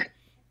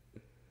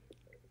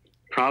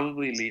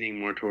 Probably leaning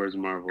more towards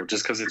Marvel,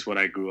 just because it's what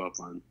I grew up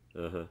on.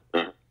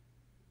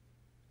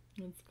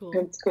 That's cool.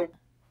 That's cool.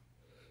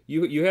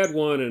 You had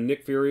one, and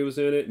Nick Fury was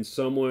in it, and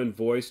someone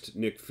voiced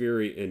Nick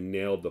Fury and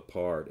nailed the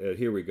part.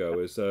 Here we go.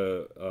 It's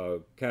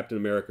Captain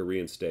America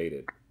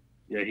Reinstated.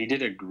 Yeah, he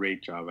did a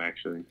great job,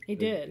 actually. He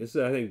did. This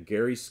is, I think,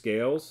 Gary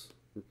Scales.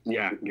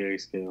 Yeah, Gary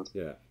Scales.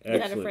 Yeah,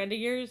 excellent. Is that a friend of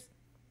yours?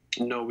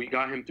 No, we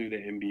got him through the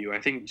MBU.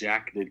 I think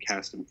Jack did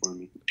cast him for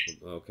me.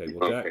 Okay,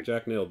 well,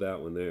 Jack nailed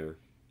that one there.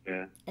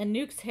 Yeah. And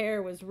Nuke's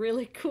hair was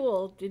really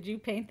cool. Did you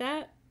paint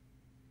that?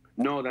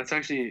 No, that's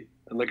actually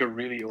like a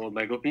really old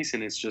Lego piece,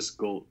 and it's just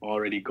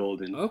already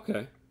golden.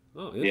 Okay.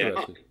 Oh,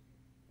 interesting.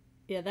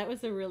 Yeah, that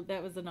was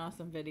an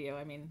awesome video.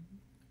 I mean,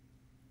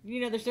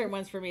 there's certain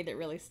ones for me that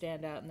really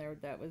stand out, and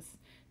that was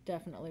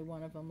definitely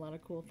one of them. A lot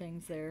of cool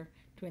things there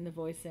between the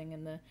voicing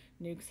and the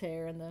Nuke's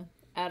hair and the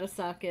out of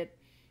socket.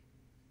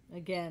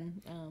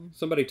 Again,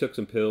 somebody took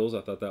some pills. I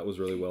thought that was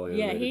really well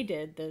animated. Yeah, he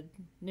did. The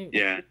Nuke.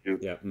 Yeah.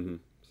 Yeah. Mm-hmm.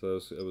 So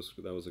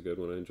that was a good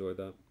one. I enjoyed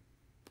that.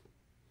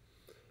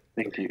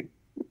 Thank you.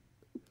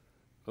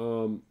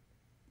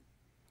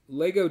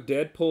 Lego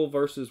Deadpool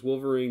versus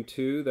Wolverine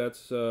 2.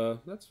 That's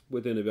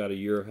within about a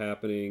year of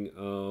happening.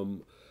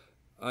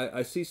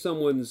 I see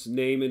someone's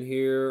name in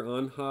here.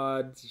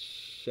 Anhad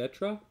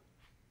Shetra.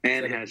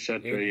 Anhad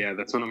Shetra. Yeah,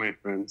 that's one of my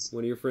friends.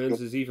 One of your friends.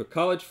 Is he a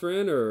college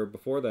friend or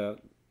before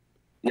that?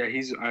 Yeah,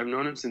 I've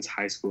known him since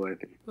high school, I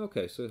think.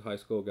 Okay, so high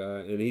school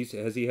guy, and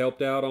has he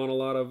helped out on a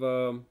lot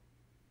of?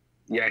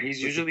 Yeah,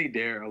 he's usually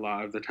there a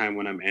lot of the time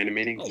when I'm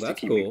animating. Oh, that's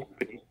cool.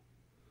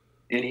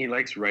 And he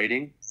likes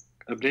writing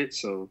a bit,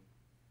 so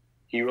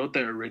he wrote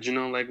the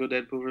original Lego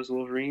Deadpool vs.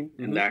 Wolverine,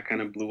 and that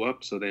kind of blew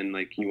up. So then,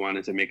 he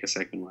wanted to make a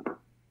second one.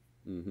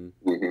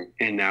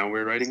 And now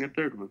we're writing a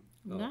third one.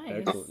 Oh,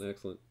 nice,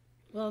 excellent.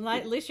 Well,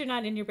 at least you're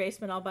not in your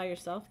basement all by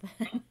yourself,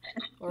 then,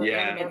 or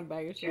animating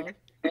by yourself.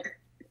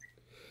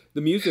 The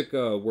music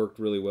worked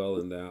really well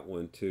in that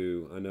one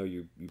too. I know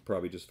you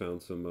probably just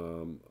found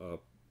some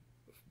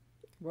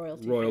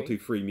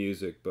royalty-free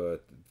music,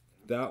 but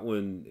that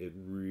one, it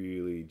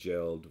really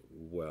gelled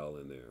well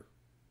in there.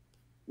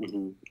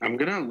 I'm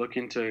gonna look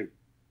into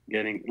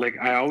getting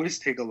I always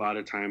take a lot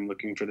of time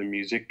looking for the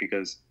music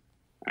because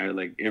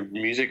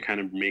music kind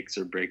of makes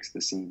or breaks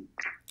the scene.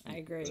 I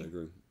agree.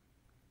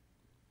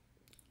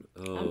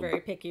 I'm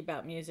very picky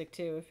about music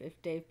too.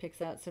 If Dave picks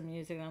out some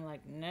music and I'm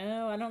like,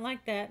 no, I don't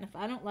like that, and if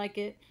I don't like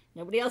it,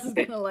 nobody else is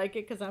gonna like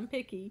it because I'm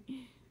picky.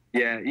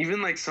 Yeah,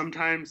 even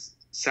sometimes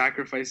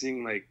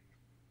sacrificing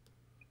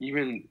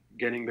even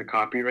getting the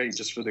copyright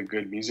just for the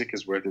good music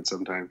is worth it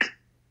sometimes.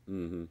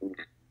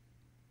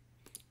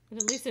 But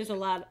at least there's a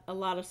lot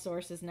of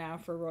sources now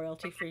for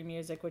royalty-free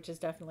music, which is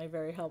definitely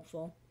very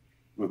helpful.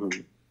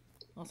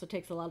 Also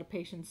takes a lot of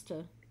patience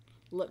to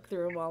look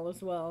through them all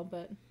as well,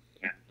 but.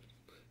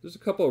 There's a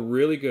couple of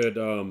really good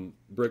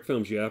brick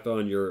films you have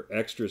on your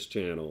extras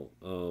channel.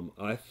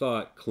 I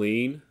thought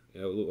Clean,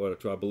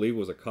 what I believe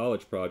was a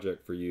college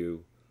project for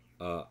you.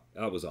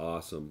 That was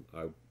awesome.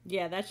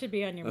 Yeah, that should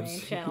be on your main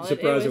channel. I'm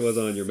surprised it was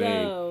on your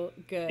main. So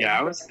good. Yeah,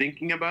 I was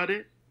thinking about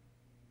it.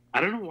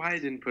 I don't know why I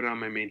didn't put it on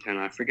my main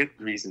channel. I forget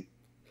the reason.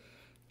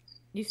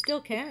 You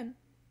still can.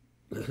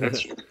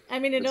 That's true. I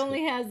mean, it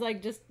only has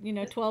just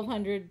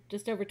 1,200,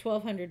 just over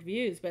 1,200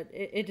 views, but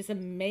it is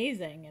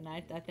amazing, and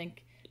I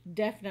think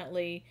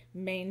definitely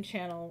main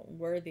channel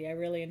worthy. I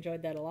really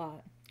enjoyed that a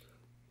lot.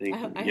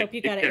 I hope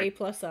you got an A+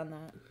 on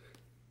that.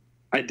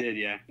 I did,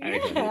 yeah.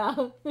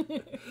 Yeah.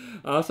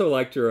 I also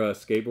liked your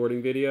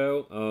skateboarding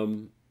video.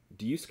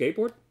 Do you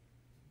skateboard?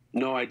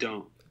 No, I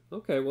don't.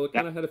 Okay, well, it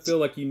kind of had to feel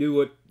like you knew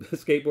what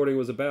skateboarding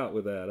was about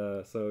with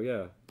that. So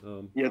yeah.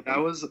 Yeah, that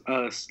was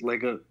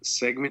like a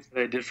segment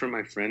that I did for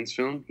my friend's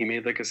film. He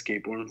made like a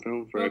skateboarding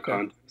film for a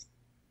contest.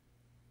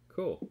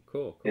 Cool.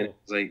 And it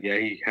was like, yeah,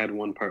 he had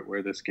one part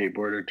where the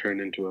skateboarder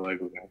turned into a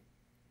Lego guy.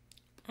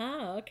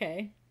 Oh,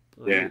 okay.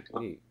 Oh, Yeah.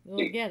 Neat.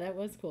 Well, yeah, that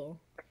was cool.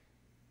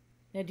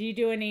 Now, do you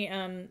do any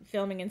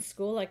filming in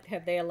school? Like,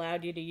 have they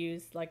allowed you to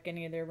use like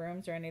any of their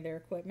rooms or any of their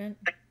equipment?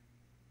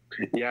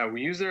 Yeah,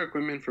 we use their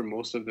equipment for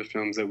most of the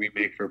films that we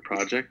make for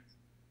projects,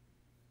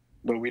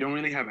 but we don't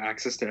really have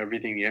access to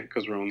everything yet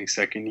because we're only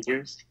second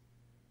years.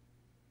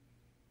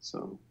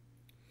 So.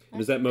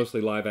 Is that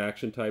mostly live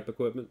action type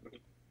equipment?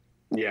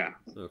 Yeah.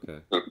 Okay.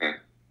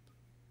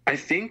 I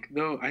think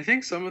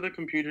some of the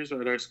computers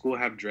at our school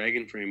have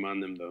Dragon Frame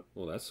on them though.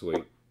 Well, that's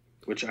sweet.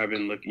 Which I've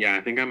been looking. Yeah,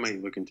 I think I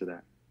might look into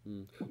that.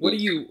 What do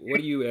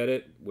you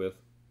edit with?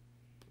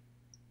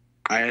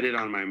 I edit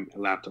on my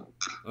laptop.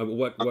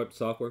 What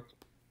software?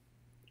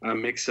 A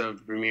mix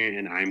of Premiere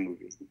and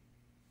iMovie.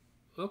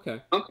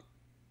 Okay.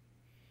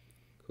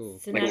 Cool.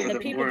 So Like now for the the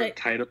people more that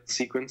title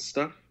sequence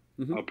stuff,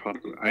 Mhm. I'll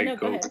probably no,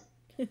 go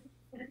ahead.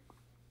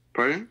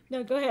 Pardon?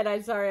 No, go ahead.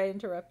 I'm sorry I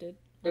interrupted.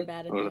 I'm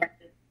bad at that.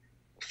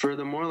 For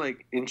the more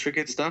like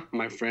intricate stuff,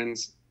 my friend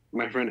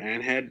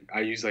Anhead,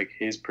 I use like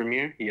his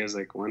Premiere. He has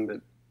like one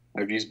that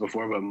I've used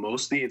before, but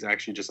mostly it's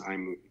actually just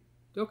iMovie.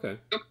 Okay.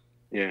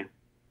 Yeah.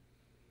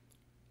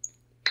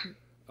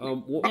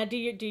 Now, do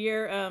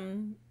your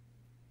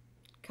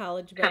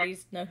college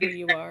buddies know who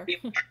you are?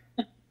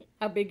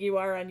 How big you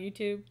are on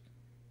YouTube?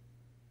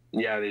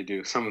 Yeah, they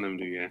do. Some of them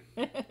do. Yeah.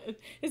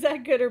 Is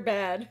that good or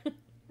bad?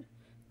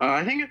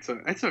 I think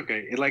it's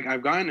okay. Like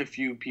I've gotten a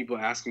few people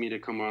ask me to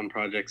come on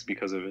projects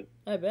because of it.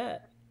 I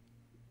bet.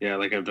 Yeah,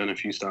 like I've done a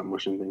few stop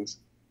motion things.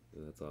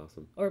 That's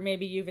awesome. Or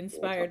maybe you've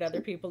inspired other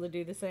people to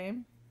do the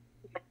same.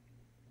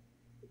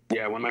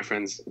 Yeah, one of my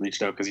friends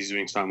reached out because he's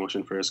doing stop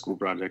motion for a school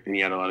project, and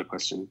he had a lot of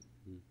questions.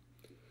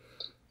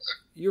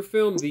 Your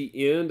film, The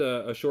End,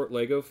 a short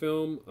Lego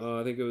film.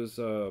 I think it was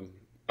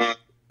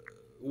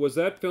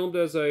that filmed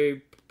as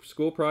a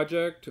school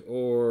project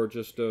or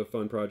just a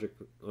fun project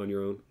on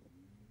your own?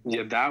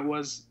 Yeah, that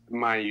was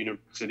my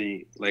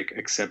university like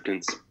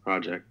acceptance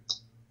project.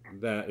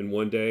 That in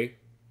one day?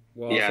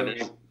 Yeah.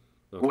 Okay.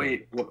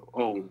 Wait.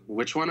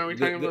 Which one are we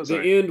talking about? The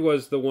end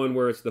was the one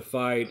where it's the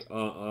fight. Use a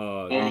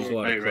lot of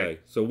clay.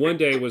 Right. So one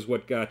day was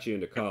what got you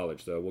into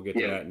college. Though we'll get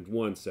to Yeah. that in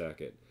 1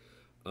 second.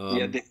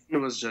 Yeah, the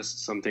end was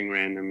just something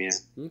random. Yeah.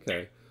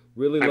 Okay.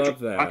 Really love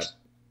that.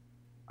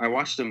 I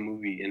watched a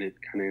movie and it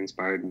kind of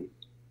inspired me.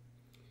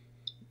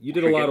 You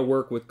did a lot of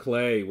work with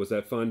clay. Was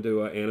that fun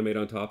to animate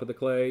on top of the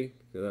clay?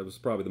 That was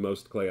probably the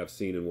most clay I've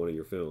seen in one of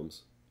your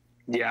films.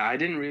 Yeah, I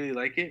didn't really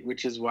like it,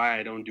 which is why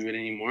I don't do it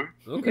anymore.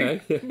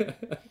 Okay.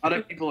 A lot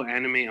of people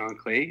animate on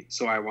clay,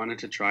 so I wanted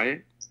to try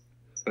it.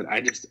 But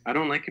I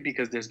don't like it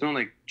because there's no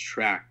like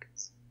track.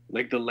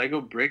 Like the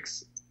Lego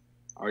bricks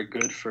are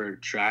good for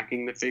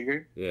tracking the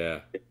figure. Yeah.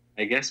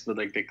 I guess, but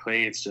like the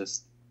clay, it's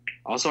just.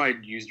 Also, I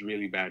used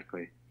really bad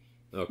clay.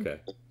 Okay.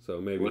 So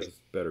maybe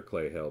just better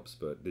clay helps.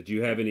 But did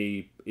you have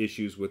any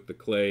issues with the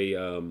clay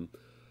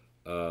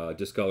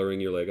discoloring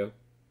your Lego?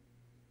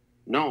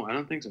 No, I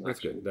don't think so. That's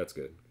good. That's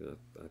good.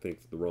 I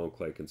think the wrong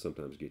clay can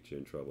sometimes get you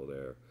in trouble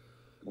there.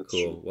 That's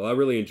cool. true. Well, I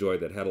really enjoyed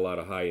that. Had a lot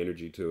of high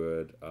energy to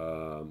it.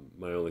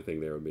 My only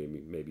thing there would be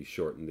maybe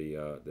shorten the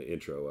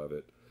intro of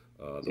it,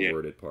 the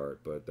worded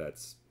part. But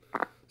that's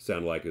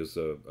sounded like it was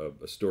a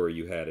story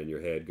you had in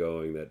your head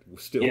going that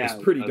still was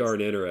pretty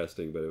darn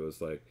interesting, but it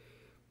was like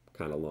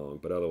kind of long.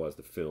 But otherwise,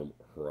 the film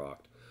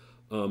rocked.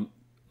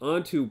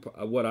 On to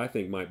what I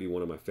think might be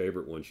one of my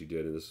favorite ones you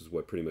did, and this is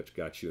what pretty much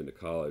got you into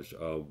college.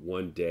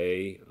 One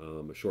Day,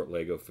 a short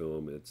Lego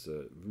film. It's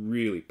a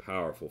really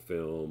powerful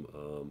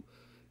film.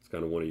 It's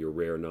kind of one of your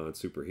rare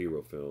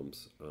non-superhero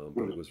films,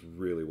 but it was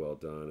really well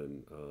done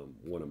and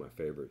one of my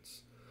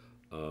favorites.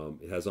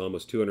 It has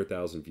almost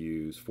 200,000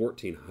 views,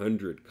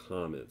 1,400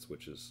 comments,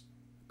 which is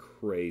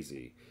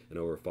crazy, and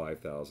over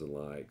 5,000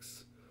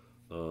 likes.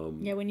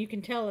 Yeah, when you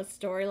can tell a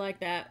story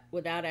like that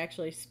without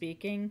actually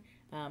speaking,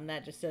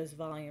 that just says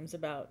volumes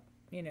about,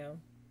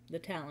 the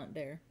talent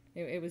there.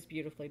 It was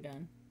beautifully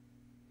done.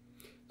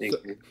 Thank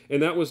you.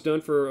 And that was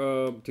done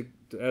for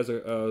as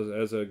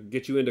a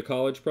get you into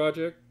college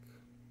project?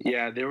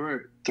 Yeah, there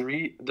were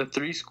the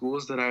three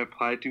schools that I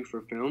applied to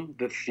for film.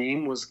 The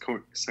theme was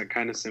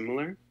kind of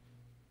similar.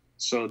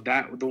 So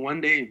the One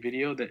Day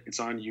video that it's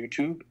on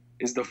YouTube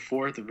is the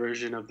fourth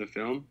version of the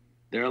film.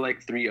 There are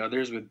like 3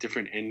 others with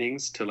different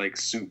endings to like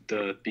suit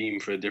the theme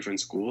for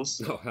different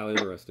schools. Oh, how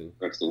interesting.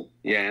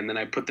 Yeah, and then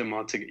I put them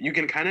all together. You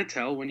can kind of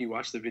tell when you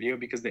watch the video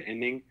because the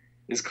ending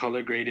is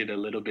color graded a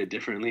little bit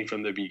differently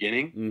from the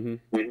beginning.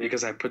 Mm-hmm.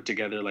 Because I put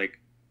together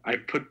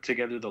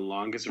the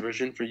longest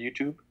version for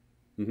YouTube.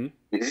 Mm-hmm.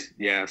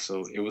 Yeah,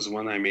 so it was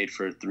one I made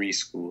for 3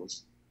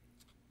 schools.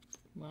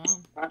 Wow.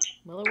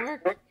 Well, it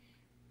worked.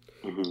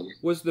 Mm-hmm.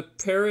 Was the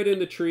parrot in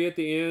the tree at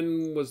the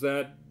end, was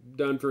that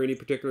done for any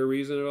particular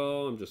reason at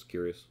all? I'm just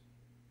curious.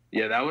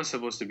 Yeah, that was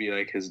supposed to be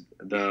like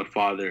the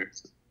father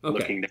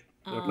looking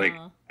down, like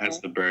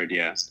as the bird.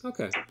 Yeah.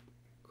 Okay.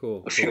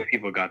 Cool. A few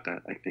people got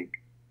that, I think.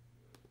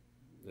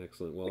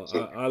 Excellent. Well,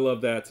 I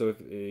love that. So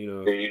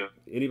if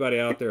anybody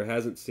out there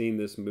hasn't seen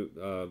this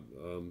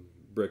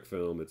brick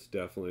film, it's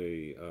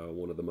definitely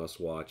one of the must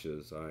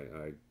watches.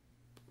 I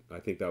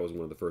think that was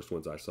one of the first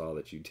ones I saw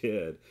that you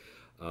did.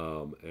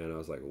 And I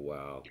was like,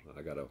 wow,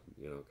 I gotta,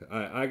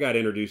 I got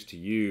introduced to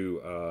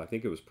you. I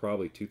think it was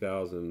probably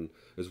 2000.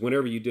 It was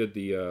whenever you did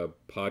the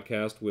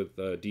podcast with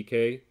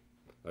DK,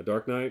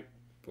 Dark Knight,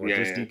 or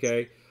just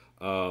DK.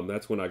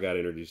 That's when I got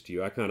introduced to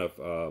you. I kind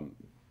of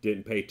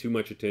didn't pay too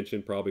much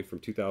attention, probably from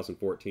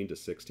 2014 to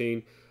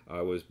 16.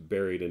 I was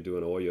buried in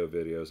doing Oyo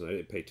videos, and I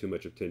didn't pay too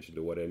much attention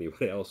to what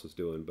anybody else was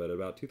doing. But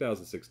about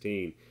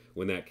 2016,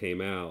 when that came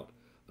out,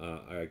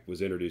 I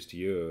was introduced to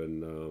you,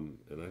 and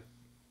I've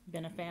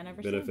been a fan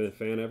ever since. Been a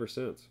fan ever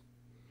since.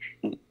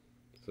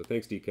 So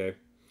thanks, DK.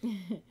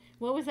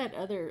 What was that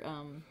other?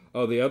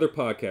 The other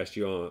podcast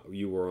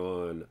you were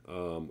on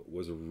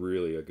was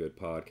really a good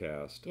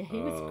podcast. Yeah, he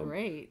was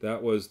great.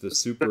 That was the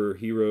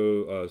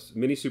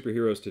Mini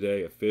Superheroes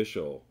Today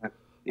official.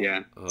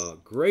 Yeah.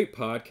 Great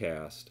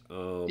podcast.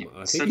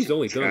 I think he's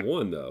only done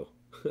one though.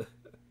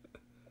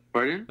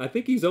 Pardon? I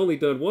think he's only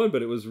done one,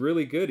 but it was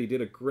really good. He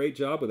did a great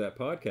job with that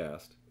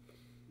podcast.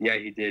 Yeah,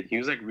 he did. He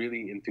was like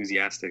really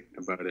enthusiastic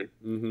about it.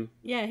 Mm-hmm.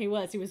 Yeah, he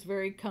was. He was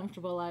very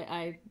comfortable.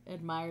 I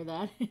admire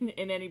that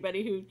in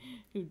anybody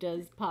who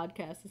does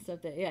podcasts and stuff.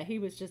 He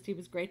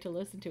was great to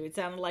listen to. It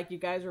sounded like you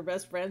guys were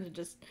best friends and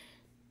just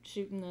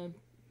shooting the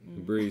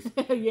breeze.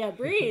 Yeah,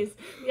 breeze.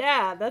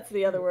 Yeah, that's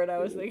the other word I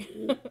was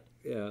thinking.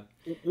 Yeah,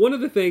 one of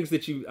the things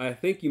that I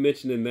think you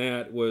mentioned in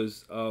that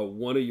was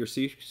one of your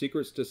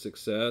secrets to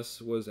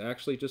success was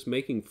actually just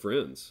making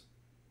friends.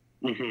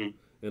 Mm-hmm.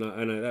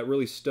 And that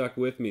really stuck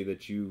with me,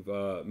 that you've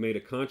made a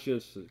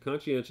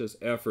conscientious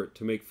effort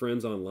to make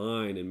friends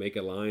online and make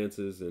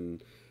alliances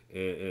and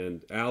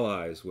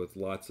allies with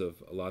lots of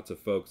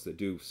folks that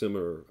do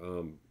similar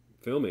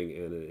filming,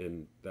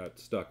 and that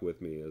stuck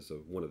with me as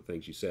one of the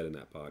things you said in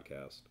that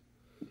podcast.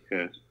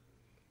 Okay.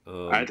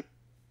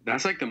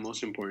 That's like the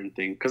most important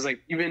thing, because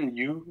like even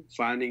you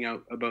finding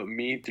out about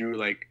me through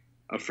like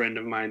a friend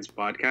of mine's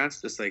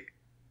podcast, just like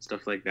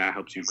stuff like that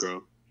helps you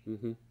grow.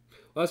 Mm-hmm.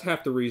 Well, that's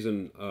half the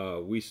reason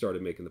we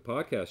started making the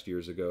podcast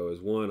years ago.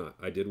 Is one,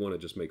 I did want to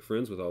just make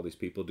friends with all these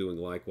people doing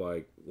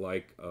artwork,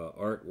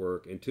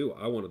 and two,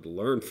 I wanted to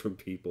learn from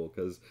people,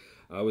 because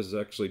I was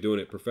actually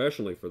doing it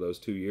professionally for those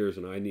 2 years,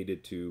 and I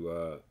needed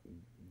to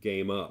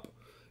game up,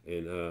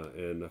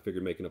 and I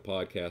figured making a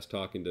podcast,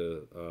 talking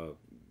to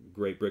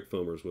great brick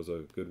filmers was a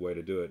good way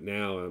to do it.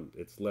 Now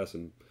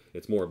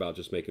it's more about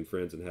just making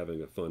friends and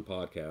having a fun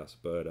podcast.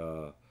 But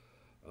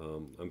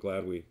I'm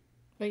glad we.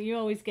 But you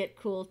always get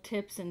cool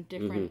tips and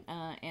different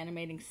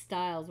animating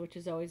styles, which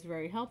is always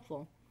very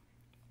helpful.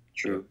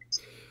 True.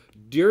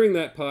 During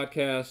that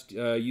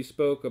podcast, you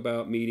spoke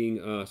about meeting.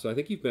 So I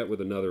think you've met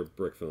with another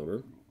brick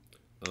filmer,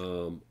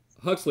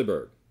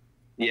 Huxleyberg.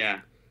 Yeah.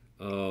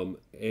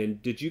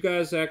 And did you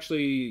guys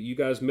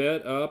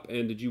met up,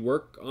 and did you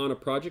work on a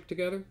project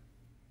together?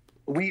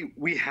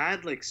 We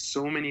had like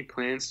so many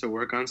plans to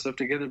work on stuff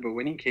together, but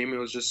when he came, it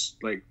was just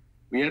like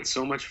we had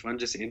so much fun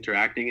just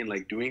interacting and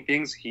like doing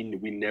things.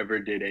 We never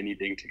did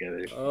anything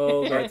together.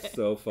 Oh, that's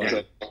so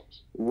fun.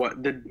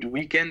 The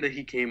weekend that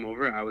he came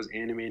over, I was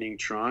animating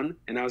Tron,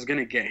 and I was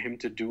gonna get him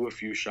to do a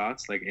few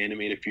shots, like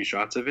animate a few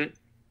shots of it.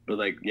 But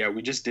like, yeah,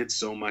 we just did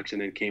so much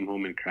and then came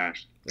home and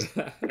crashed.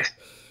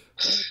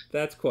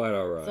 That's quite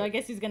all right. So I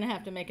guess he's gonna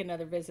have to make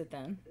another visit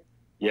then.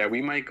 Yeah,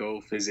 we might go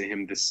visit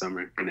him this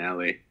summer in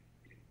LA.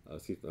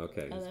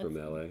 Okay, he's from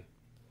LA.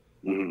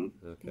 Mm-hmm.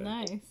 Okay.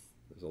 Nice.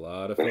 There's a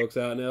lot of folks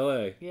out in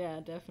LA. Yeah,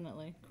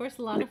 definitely. Of course,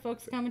 a lot of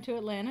folks coming to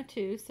Atlanta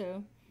too.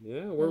 So yeah,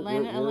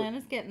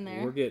 Atlanta's getting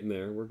there. We're getting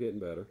there. We're getting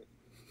better.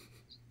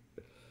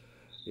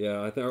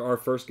 Yeah, I think our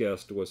first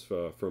guest was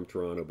from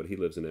Toronto, but he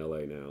lives in LA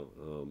now.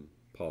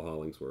 Paul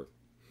Hollingsworth.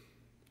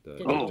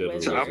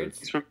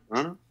 He's from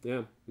Toronto?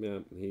 Yeah.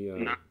 He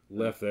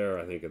left there,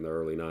 I think, in the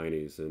early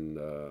 90s and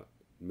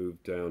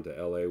moved down to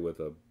LA with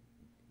a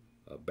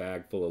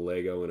bag full of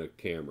Lego and a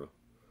camera.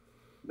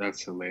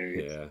 That's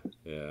hilarious.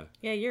 Yeah.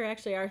 Yeah, you're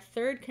actually our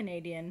third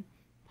Canadian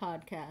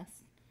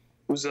podcast.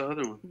 Who's the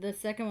other one? The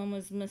second one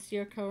was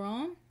Monsieur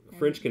Caron.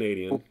 French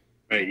Canadian.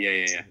 Right,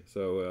 yeah.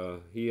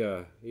 So he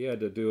had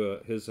to do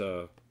his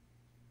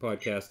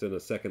podcast in a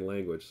second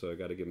language, so I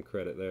got to give him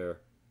credit there.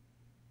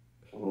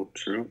 Oh,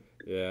 true.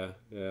 Yeah.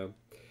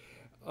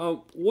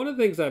 One of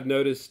the things I've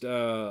noticed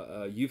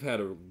you've had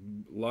a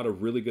lot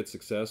of really good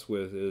success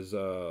with is,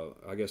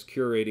 I guess,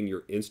 curating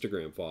your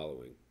Instagram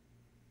following.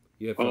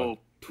 You have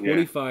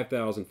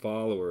 25,000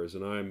 followers,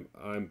 and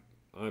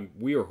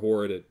we are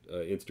horrid at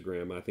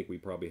Instagram. I think we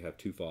probably have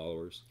 2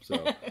 followers,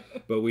 so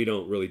but we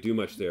don't really do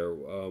much there.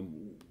 How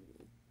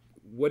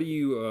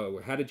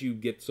did you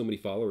get so many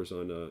followers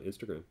on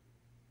Instagram?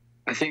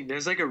 I think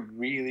there's like a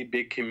really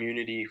big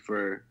community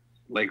for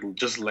like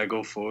just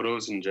Lego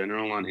photos in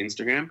general on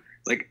Instagram.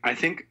 Like I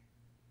think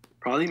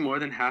probably more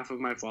than half of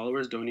my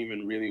followers don't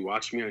even really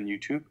watch me on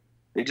YouTube.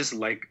 They just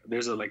like,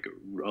 there's a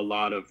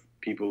lot of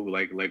people who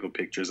like Lego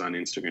pictures on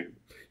Instagram.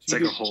 It's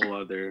like a whole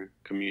other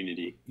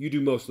community. You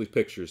do mostly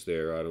pictures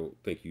there. I don't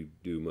think you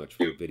do much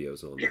for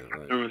videos on that,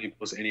 right? I don't really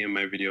post any of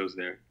my videos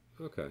there.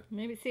 Okay.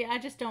 Maybe, see, I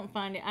just don't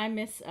find it. I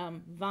miss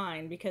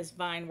Vine, because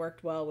Vine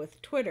worked well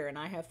with Twitter, and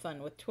I have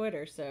fun with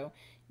Twitter. So,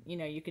 you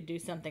know, you could do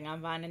something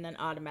on Vine and then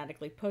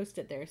automatically post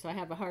it there. So I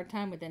have a hard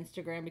time with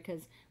Instagram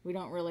because we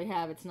don't really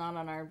have, it's not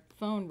on our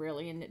phone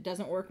really, and it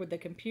doesn't work with the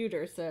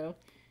computer. So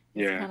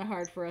it's kind of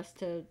hard for us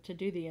to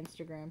do the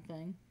Instagram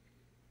thing,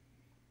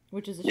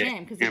 which is a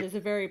shame because it is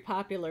a very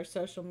popular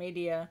social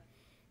media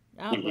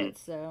outlet.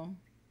 So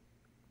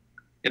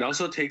it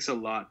also takes a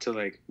lot to,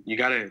 like, you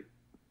have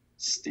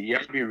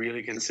to be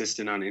really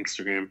consistent on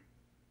Instagram.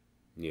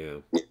 Yeah.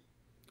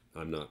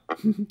 I'm not.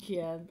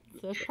 Yeah,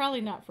 so it's probably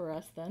not for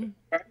us then.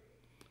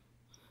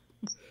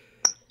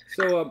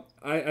 So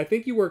I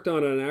think you worked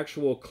on an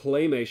actual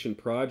claymation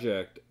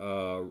project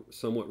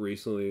somewhat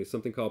recently,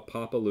 something called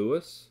Papa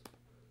Lewis.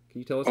 Can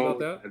you tell us about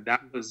that?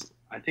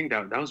 I think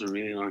that was a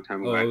really long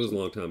time ago. Oh, it was a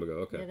long time ago.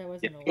 Okay. Yeah, that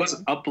was it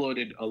was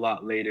uploaded a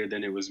lot later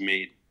than it was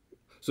made.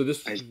 So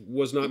this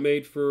was not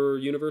made for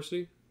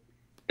university?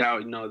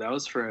 That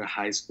was for a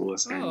high school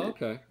assignment.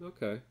 Oh,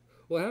 okay.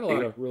 Well, it had a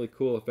lot of really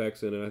cool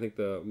effects in it. I think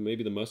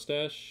maybe the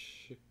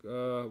mustache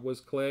was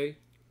clay.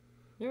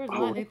 There was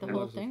I think the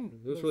whole thing.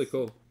 It was really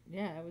cool.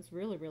 Yeah, it was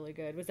really, really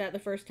good. Was that the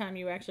first time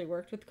you actually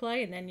worked with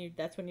clay, and then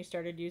that's when you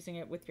started using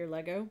it with your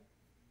Lego?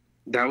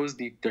 That was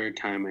the third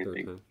time, I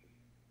think.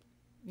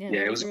 Yeah,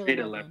 it was really grade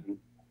 11.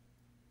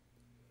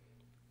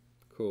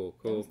 Cool.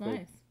 That was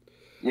nice.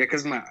 Yeah,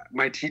 because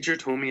my teacher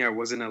told me I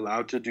wasn't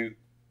allowed to do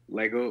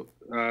Lego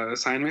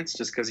assignments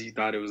just because he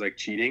thought it was like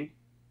cheating.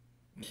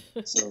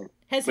 So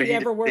has he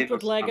ever worked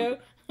with Lego?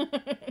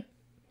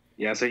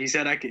 Yeah, so he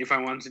said if I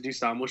wanted to do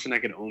stop motion, I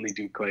could only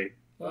do clay.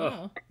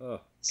 Wow.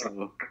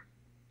 So.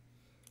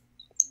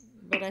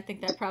 But I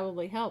think that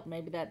probably helped.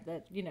 Maybe that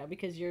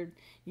because your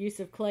use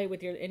of clay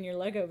in your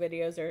Lego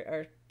videos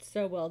are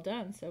so well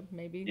done. So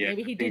maybe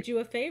he did you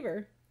a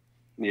favor.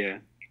 Yeah.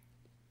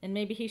 And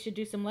maybe he should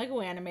do some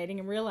Lego animating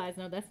and realize,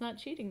 no, that's not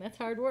cheating. That's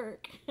hard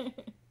work.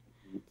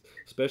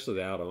 Especially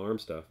the out of arm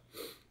stuff,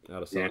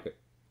 out of socket.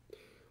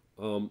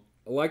 I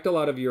liked a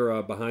lot of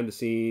your behind the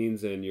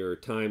scenes and your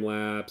time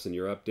lapse and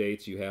your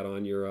updates you had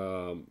on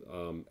your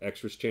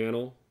extras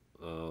channel.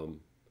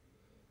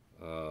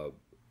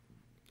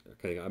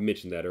 I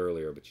mentioned that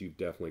earlier, but you've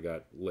definitely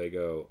got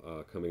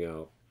Lego coming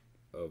out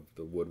of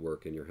the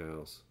woodwork in your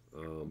house.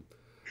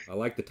 I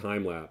like the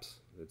time lapse.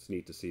 It's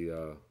neat to see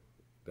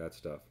that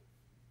stuff.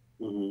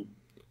 Do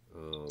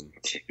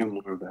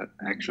more of that,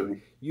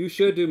 actually. You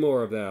should do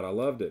more of that. I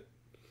loved it.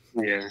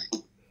 Yeah.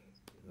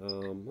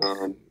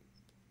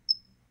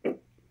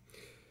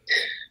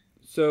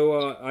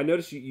 So I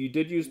noticed you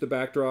did use the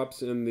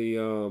backdrops in the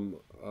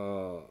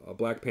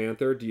Black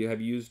Panther.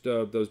 Have you used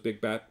those big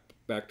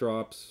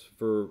backdrops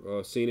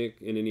for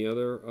scenic in any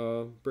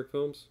other brick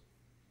films?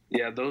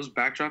 Yeah, those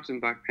backdrops in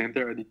Black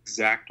Panther are the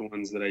exact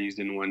ones that I used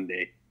in One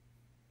Day.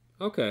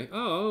 Okay.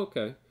 Oh,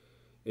 okay.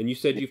 And you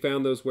said you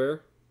found those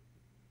where?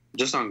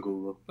 Just on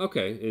Google.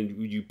 Okay.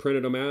 And you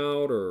printed them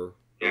out, or?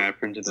 Yeah, I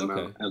printed them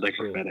out at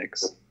cool.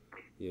 FedEx.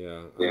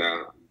 Yeah.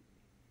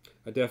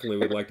 I definitely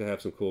would like to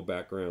have some cool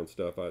background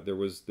stuff.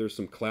 There's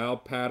some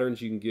cloud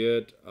patterns you can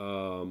get.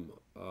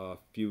 A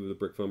few of the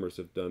brick filmers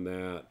have done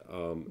that.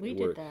 We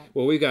did that.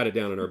 Well, we got it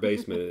down in our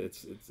basement.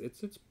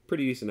 It's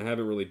pretty decent. I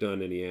haven't really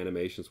done any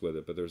animations with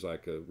it, but there's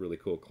like a really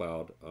cool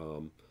cloud.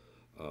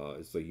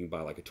 It's like you can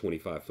buy like a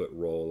 25-foot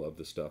roll of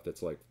the stuff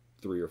that's like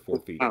 3 or 4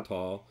 feet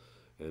tall,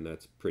 and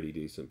that's pretty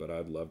decent. But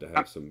I'd love to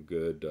have some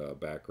good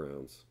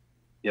backgrounds.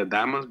 Yeah,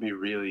 that must be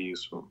really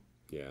useful.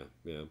 Yeah.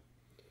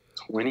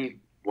 20.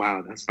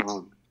 Wow, that's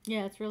long.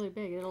 Yeah, it's really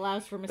big. It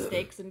allows for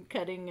mistakes and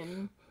cutting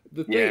and.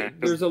 The thing,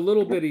 there's a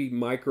little bitty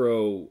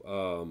micro,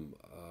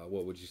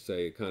 what would you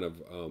say, kind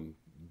of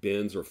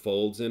bends or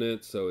folds in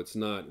it. So it's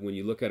not, when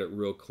you look at it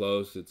real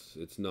close,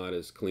 it's not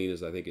as clean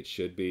as I think it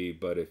should be.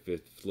 But if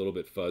it's a little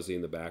bit fuzzy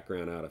in the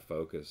background, out of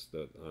focus,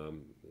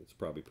 it's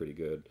probably pretty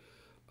good.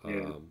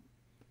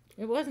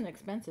 It wasn't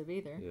expensive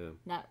either. Yeah.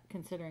 Not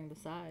considering the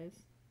size.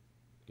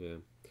 Yeah.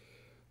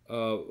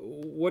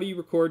 What do you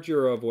record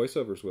your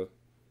voiceovers with?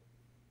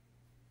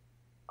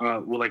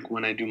 Well, like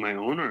when I do my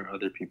own or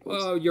other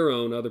people's? Oh, your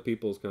own, other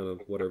people's, kind of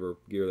whatever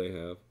gear they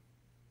have.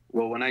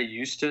 Well, when I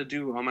used to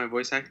do all my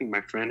voice acting, my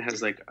friend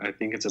has I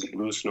think it's a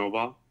blue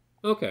snowball.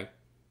 Okay.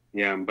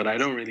 Yeah, but I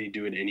don't really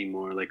do it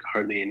anymore. Like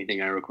hardly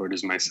anything I record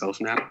is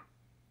myself now.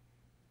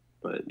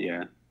 But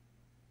yeah.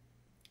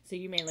 So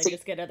you mainly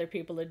just get other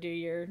people to do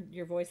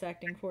your voice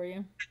acting for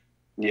you?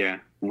 Yeah,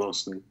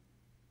 mostly.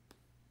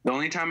 The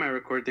only time I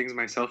record things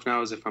myself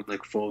now is if I'm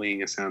like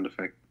Foleying a sound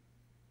effect.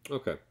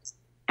 Okay.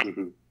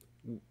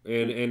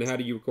 And how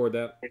do you record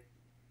that?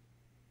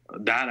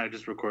 That I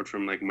just record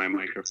from like my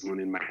microphone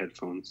in my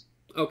headphones.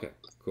 Okay,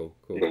 cool.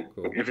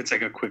 If it's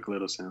like a quick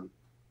little sound.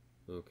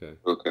 Okay.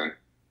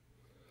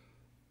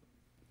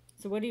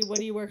 So what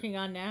are you working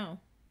on now?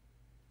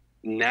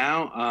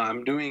 Now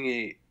I'm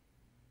doing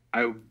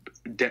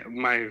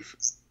the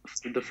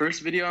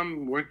first video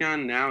I'm working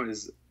on now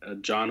is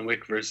John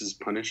Wick versus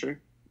Punisher.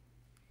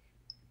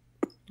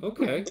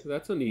 Okay,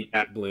 that's a neat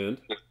blend.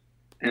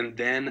 And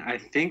then I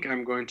think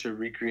I'm going to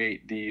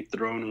recreate the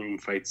throne room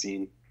fight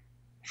scene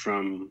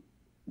from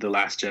The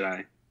Last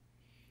Jedi.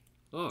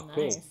 Oh,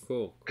 Nice.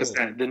 cool. Because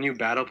the new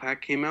battle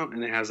pack came out,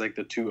 and it has like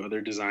the 2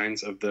 other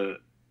designs of the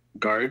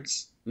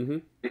guards.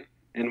 Mm-hmm.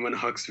 And when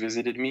Hux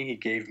visited me, he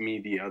gave me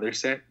the other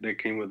set that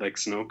came with like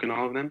Snoke and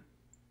all of them.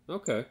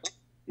 Okay.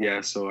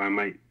 Yeah, so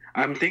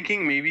I'm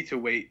thinking maybe to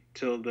wait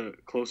till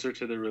closer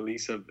to the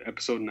release of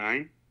episode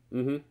 9.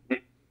 Mm-hmm.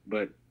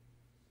 But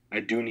I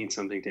do need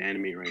something to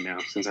animate right now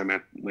since I'm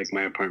at like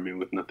my apartment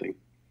with nothing.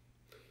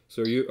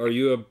 So are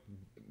you a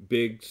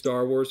big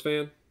Star Wars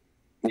fan?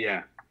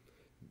 Yeah.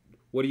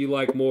 What do you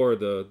like more,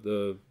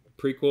 the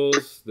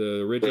prequels,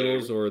 the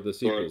originals, or the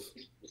sequels?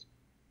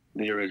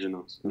 The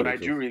originals. But I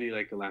do really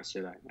like The Last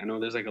Jedi. I know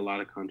there's like a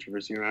lot of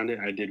controversy around it.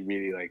 I did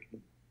really like it.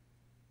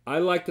 I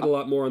liked it a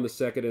lot more on the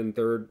second and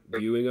third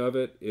viewing of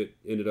it. It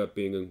ended up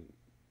being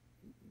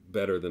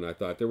better than I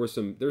thought. There's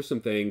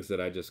some things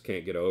that I just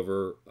can't get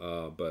over,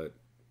 but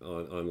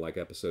on like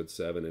episode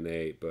 7 and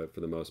 8. But for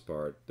the most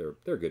part,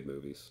 they're good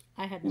movies.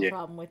 I had no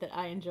problem with it.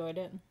 I enjoyed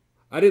it.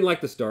 I didn't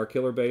like the Star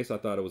Killer base. I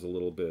thought it was a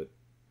little bit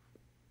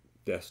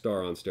Death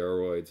Star on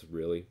steroids,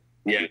 really.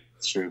 Yeah,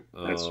 that's true.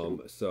 That's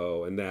true.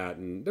 So and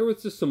there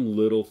was just some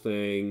little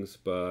things,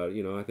 but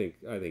I think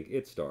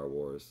it's Star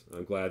Wars.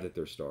 I'm glad that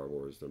they're Star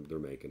Wars. They're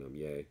making them,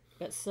 yay.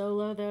 But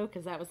Solo though,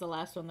 because that was the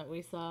last one that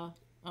we saw.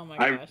 Oh my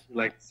I gosh.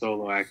 like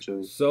Solo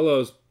actually.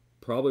 Solo's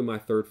probably my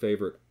 3rd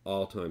favorite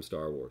all-time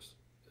Star Wars.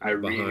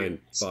 Behind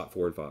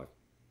 4 and 5.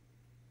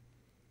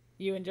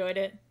 You enjoyed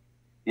it?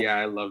 Yeah,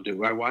 I loved it.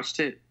 I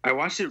watched it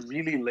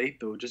really late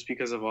though, just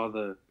because of all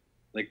the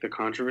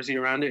controversy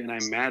around it, and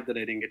I'm mad that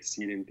I didn't get to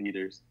see it in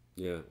theaters.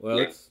 Yeah, well,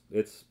 it's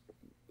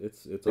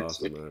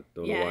awesome. I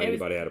don't know why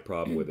anybody had a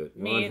problem with it.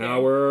 Me Ron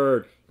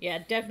Howard. Yeah,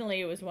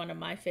 definitely, it was one of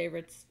my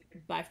favorites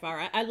by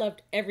far. I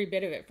loved every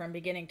bit of it from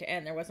beginning to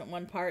end. There wasn't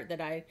one part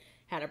that I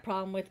had a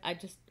problem with.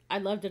 I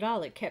loved it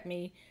all. It kept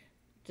me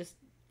just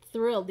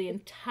thrilled the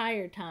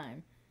entire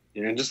time.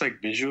 Yeah, and just like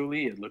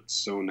visually, it looked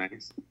so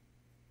nice.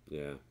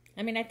 Yeah.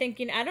 I mean, I think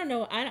I don't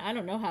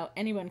know how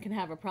anyone can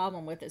have a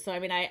problem with it. So I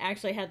mean, I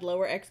actually had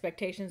lower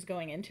expectations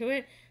going into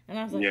it, and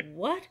I was like,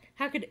 "What?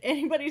 How could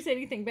anybody say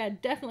anything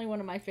bad?" Definitely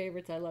one of my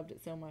favorites. I loved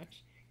it so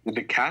much.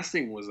 The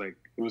casting was it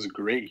was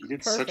great. He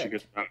did such a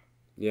good job.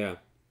 Yeah.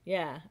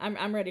 Yeah,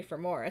 I'm ready for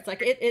more. It's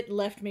like it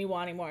left me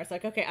wanting more. It's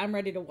like, okay, I'm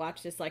ready to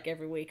watch this like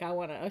every week. I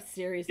want a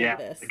series of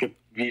this. Like a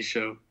TV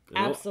show.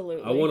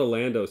 Absolutely. I want a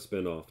Lando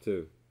spinoff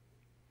too.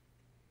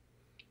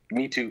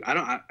 Me too.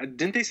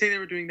 Didn't they say they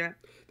were doing that?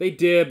 They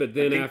did, but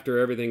then after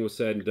everything was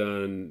said and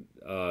done,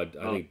 I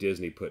think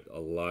Disney put a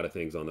lot of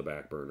things on the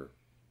back burner.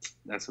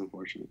 That's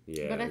unfortunate.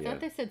 Yeah. But I thought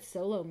they said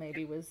Solo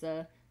maybe was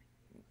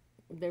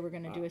they were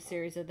going to do a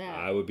series of that.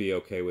 I would be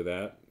okay with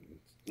that.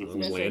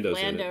 Lando's Lando,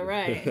 in it.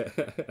 right?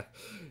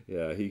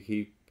 Yeah,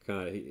 he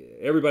kind of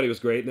everybody was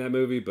great in that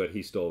movie, but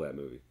he stole that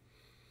movie.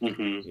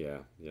 Mm-hmm. Yeah,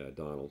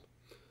 Donald.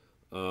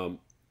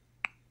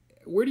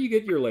 Where do you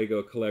get your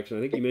Lego collection?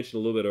 I think you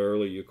mentioned a little bit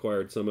earlier you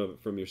acquired some of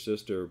it from your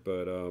sister,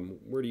 but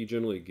where do you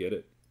generally get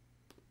it?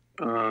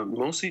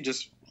 Mostly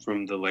just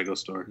from the Lego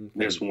store. Okay.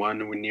 There's one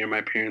near my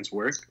parents'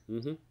 work.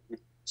 Mm-hmm.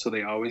 So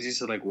they always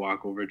used to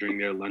walk over during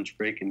their lunch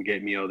break and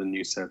get me all the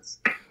new sets.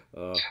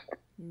 Nice.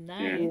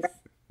 Yeah.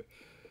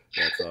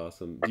 That's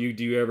awesome. Do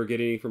you ever get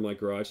any from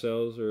garage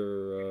sales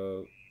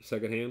or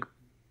secondhand?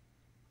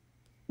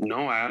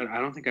 No, I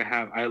don't think I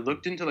have. I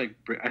looked into I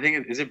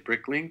think is it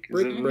Bricklink?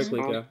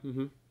 Bricklink, yeah.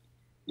 Mm-hmm.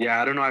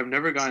 Yeah, I don't know. I've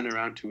never gotten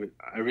around to it.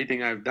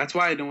 That's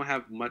why I don't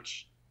have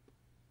much,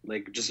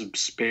 just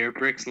spare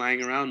bricks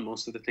lying around.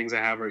 Most of the things I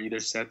have are either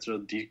sets or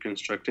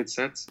deconstructed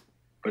sets.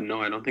 But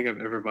no, I don't think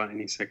I've ever bought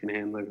any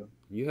secondhand Lego.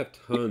 You have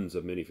tons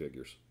of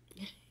minifigures.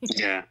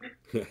 Yeah.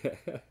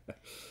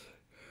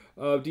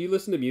 Do you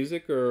listen to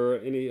music or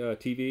any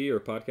TV or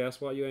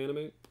podcasts while you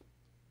animate?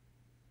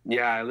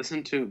 Yeah, I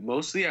listen to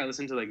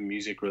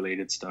music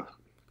related stuff.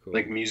 Cool.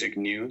 Like music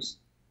news.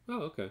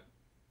 Oh, okay.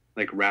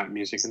 Like rap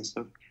music and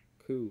stuff.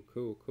 Cool.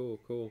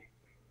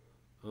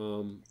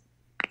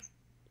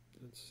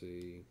 Let's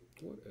see.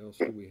 What else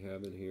do we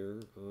have in here?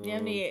 Do you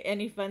have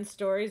any fun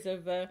stories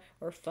of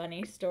or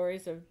funny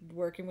stories of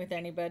working with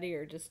anybody,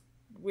 or just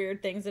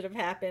weird things that have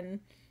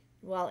happened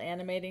while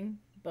animating?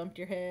 Bumped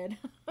your head?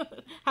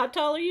 How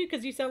tall are you?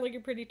 Because you sound like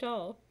you're pretty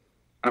tall.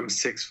 I'm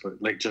 6 foot,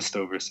 just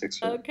over 6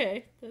 foot.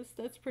 Okay,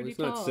 that's pretty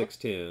tall. It's not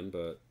 6'10",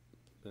 but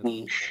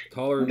that's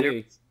taller than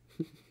me.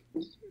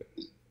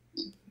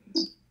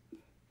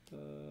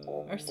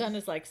 Our son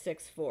is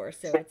 6'4", so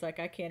it's I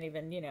can't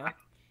even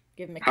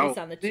give him a kiss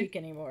on the cheek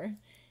anymore.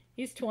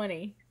 He's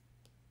 20.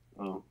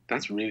 Oh,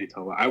 that's really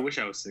tall. I wish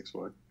I was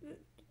 6'4".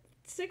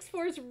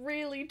 6'4" is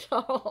really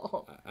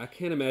tall. I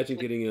can't imagine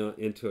getting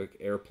into an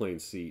airplane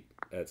seat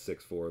at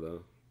 6'4",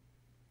 though.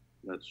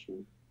 That's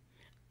true.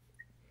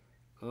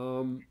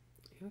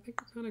 I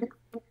think we've kind of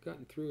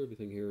gotten through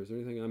everything here. Is there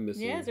anything I'm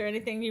missing? Yeah, is there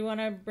anything you want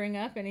to bring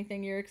up?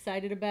 Anything you're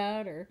excited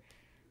about? Or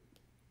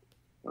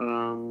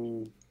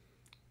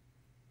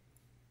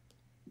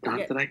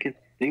Not that I can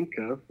think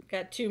of.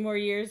 got 2 more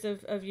years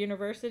of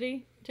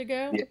university to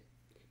go?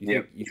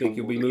 Yeah. You think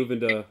you'll be moving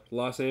to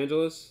Los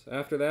Angeles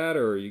after that,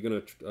 or are you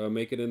going to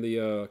make it in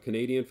the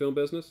Canadian film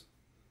business?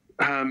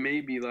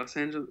 Maybe Los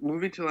Angeles.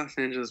 Moving to Los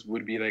Angeles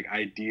would be like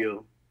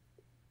ideal.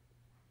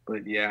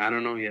 But yeah, I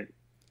don't know yet.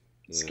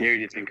 It's scary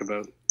to think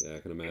about. Yeah, I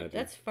can imagine.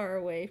 That's far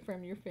away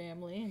from your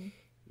family.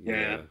 And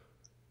Yeah.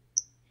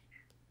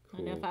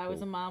 I know if I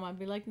was a mom, I'd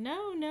be like,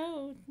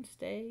 no,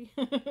 stay.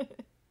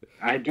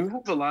 I do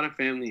have a lot of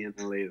family in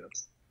LA though.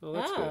 Oh,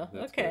 that's good.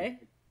 That's okay.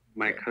 Good.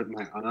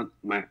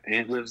 My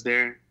aunt lives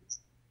there,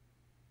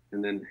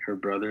 and then her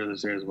brother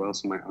lives there as well.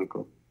 So my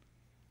uncle.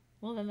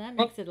 Well, then that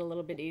makes it a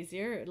little bit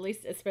easier, at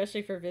least,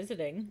 especially for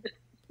visiting.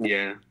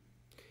 Yeah.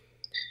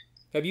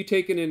 Have you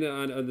taken in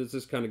on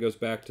this kind of goes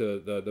back to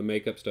the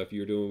makeup stuff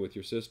you were doing with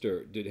your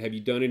sister? Have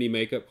you done any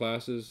makeup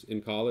classes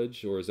in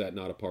college, or is that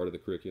not a part of the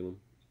curriculum?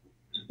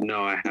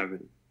 No, I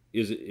haven't.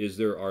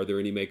 Are there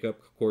any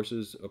makeup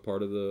courses a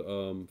part of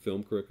the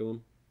film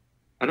curriculum?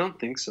 I don't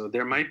think so.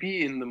 There might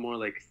be in the more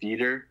like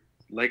theater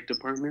like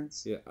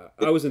departments. Yeah,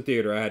 I was in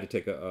theater. I had to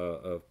take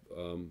a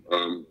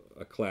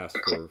class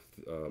for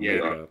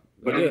makeup.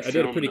 But I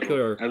did a pretty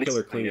killer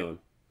Klingon.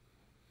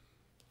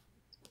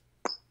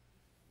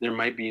 There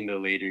might be in the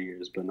later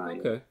years, but not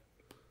yet. Okay.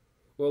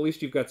 Well, at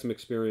least you've got some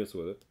experience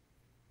with it.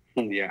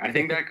 Yeah, I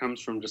think that comes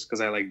from just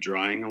because I like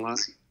drawing a lot.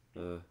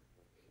 Do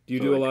you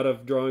do a lot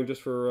of drawing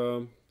just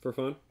for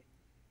fun?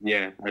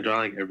 Yeah, I draw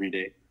like every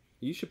day.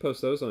 You should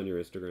post those on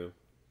your Instagram.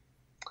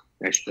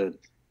 I should.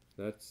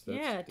 That's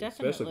yeah,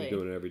 definitely. Especially if you're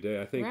doing it every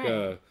day. I think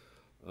right.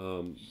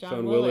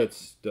 Sean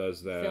Willits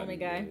does that. Filmy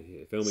guy.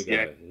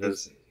 Yeah,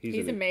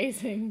 he's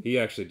amazing. He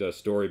actually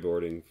does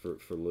storyboarding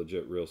for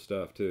legit real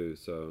stuff too.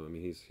 So I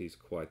mean, he's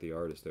quite the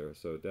artist there.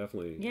 So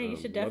definitely. Yeah, you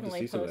should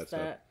definitely post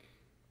that.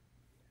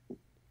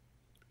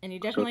 And you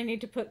definitely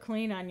need to put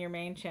clean on your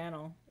main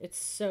channel. It's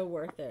so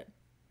worth it.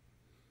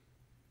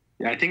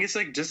 Yeah, I think it's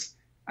like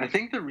I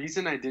think the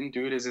reason I didn't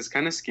do it is it's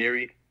kind of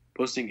scary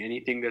posting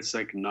anything that's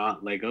like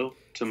not Lego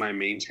to my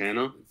main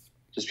channel,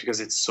 just because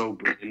it's so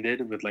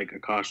branded with like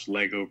Akash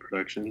Lego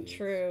Productions.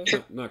 True.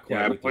 Not quite.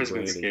 Yeah, I've always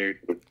been scared.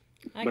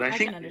 But I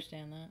think, can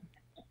understand that.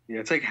 Yeah,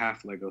 it's like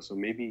half Lego, so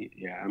maybe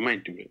I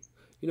might do it.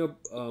 You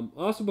know,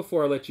 also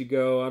before I let you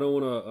go, I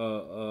don't want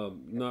to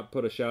not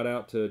put a shout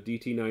out to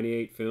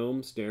DT98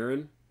 Films,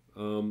 Darren.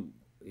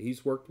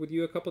 He's worked with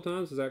you a couple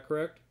times. Is that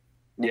correct?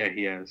 Yeah,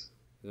 he has.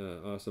 Yeah,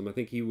 awesome. I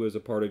think he was a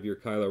part of your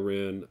Kylo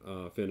Ren,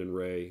 Finn and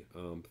Rey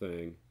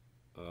thing,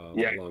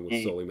 along with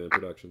Soliman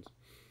Productions.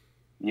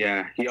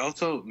 Yeah, he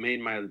also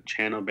made my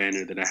channel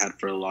banner that I had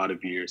for a lot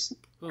of years.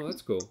 Oh,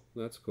 that's cool.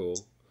 That's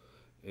cool.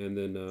 And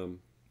then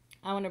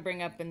I want to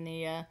bring up in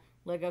the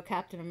Lego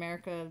Captain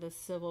America, the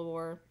Civil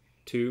War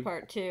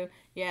Part 2.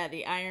 Yeah,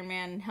 the Iron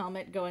Man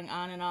helmet going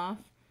on and off.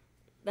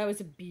 That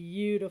was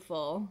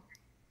beautiful.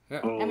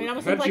 I mean, it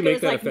almost looked like it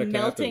was like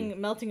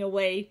melting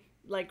away.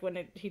 Like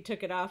when he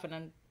took it off and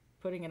then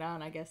putting it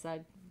on, I guess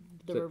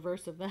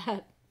reverse of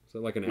that. Is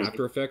that like an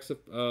After Effects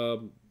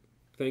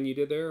thing you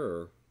did there,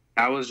 or?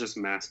 I was just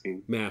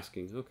masking.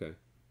 Masking, okay.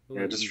 Well,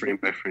 yeah, just frame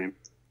by frame.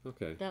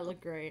 Okay. That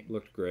looked great.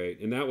 Looked great.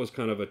 And that was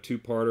kind of a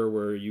two-parter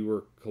where you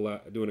were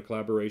doing a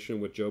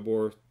collaboration with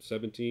Jobor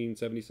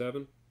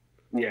 1777?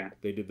 Yeah.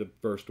 They did the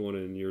first one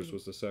and yours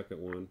was the second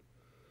one.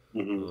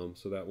 Mm-hmm.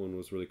 So that one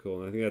was really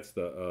cool. And I think that's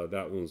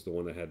that one's the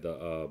one that had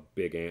the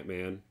big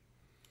Ant-Man.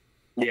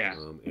 Yeah,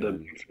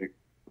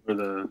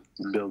 the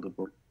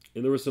buildable.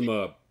 And there was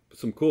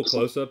some cool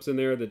close-ups in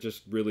there that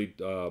just really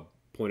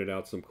pointed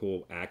out some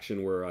cool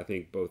action where I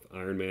think both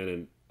Iron Man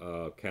and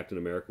Captain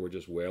America were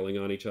just wailing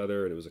on each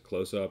other, and it was a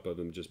close-up of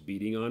them just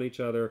beating on each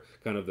other,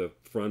 kind of the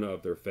front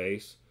of their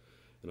face.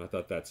 And I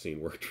thought that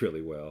scene worked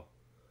really well.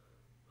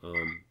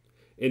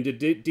 And did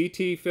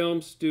DT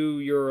Films do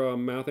your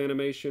mouth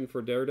animation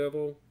for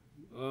Daredevil?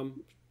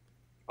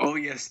 Oh,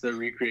 yes, the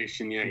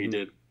recreation. Yeah, he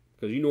did.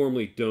 Because you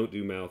normally don't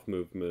do mouth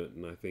movement,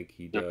 and I think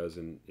he does,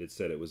 and it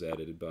said it was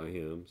edited by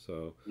him.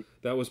 So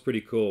that was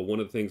pretty cool.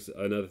 Another things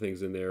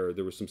in there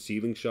were some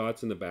ceiling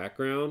shots in the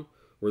background.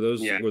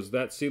 Was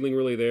that ceiling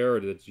really there, or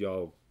did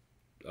y'all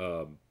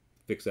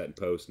fix that in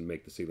post and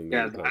make the ceiling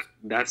there in post?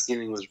 That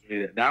ceiling was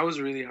really there. That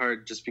was really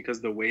hard just because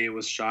the way it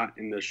was shot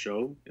in the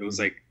show, it was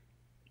like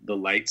the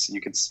lights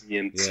you could see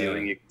and the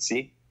ceiling you could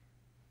see.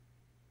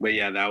 But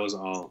yeah, that was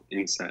all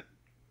in set.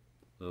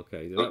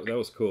 Okay, that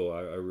was cool.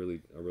 I really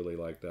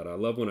like that. I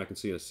love when I can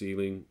see a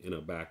ceiling in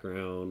a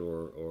background,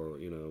 or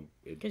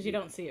because you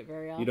don't see it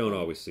very often. You don't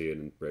always see it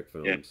in brick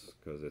films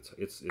because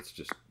it's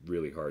just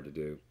really hard to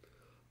do.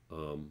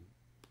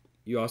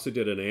 You also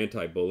did an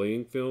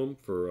anti-bullying film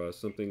for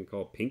something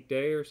called Pink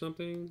Day or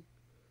something.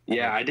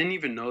 Yeah, I didn't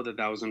even know that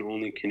was an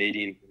only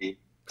Canadian thing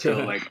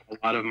till like a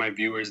lot of my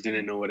viewers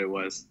didn't know what it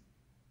was.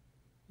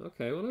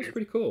 Okay, well, that was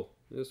pretty cool.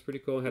 It was pretty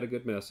cool. It had a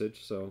good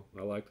message, so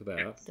I liked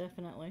that.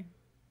 Definitely.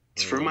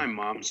 It's for my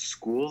mom's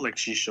school. Like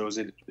she shows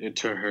it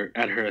to her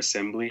at her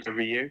assembly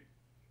every year.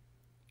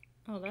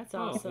 Oh, that's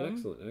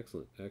awesome.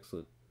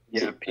 Excellent.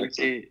 Yeah,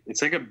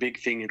 it's like a big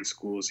thing in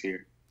schools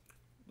here.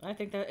 I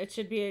think that it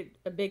should be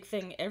a big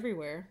thing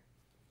everywhere.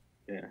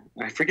 Yeah,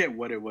 I forget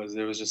what it was.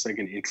 There was just like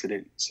an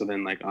incident. So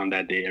then, like on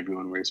that day,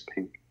 everyone wears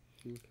pink.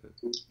 Okay.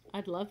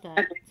 I'd love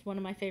that. It's one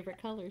of my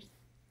favorite colors.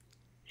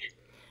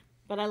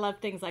 But I love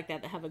things like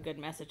that have a good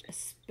message,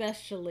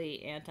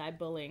 especially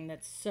anti-bullying.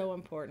 That's so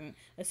important,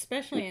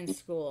 especially in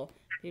school.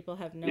 People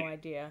have no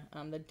idea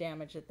the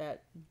damage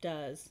that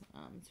does.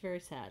 It's very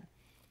sad.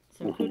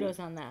 So kudos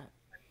on that.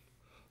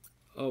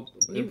 Oh,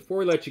 and before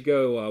we let you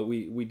go,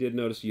 we did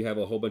notice you have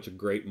a whole bunch of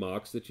great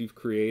mocks that you've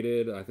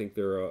created. I think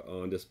they're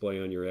on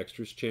display on your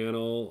extras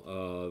channel.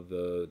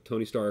 The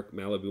Tony Stark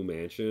Malibu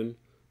Mansion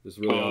is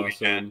really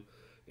awesome. Yeah.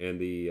 And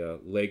the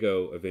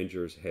Lego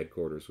Avengers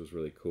headquarters was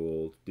really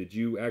cool. Did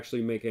you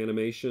actually make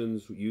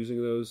animations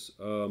using those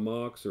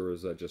mocks, or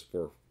is that just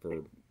for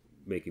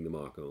making the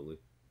mock only?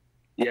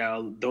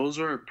 Yeah, those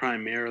were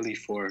primarily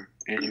for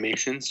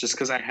animations, just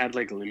because I had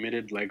like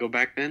limited Lego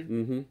back then.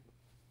 Mm-hmm.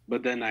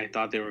 But then I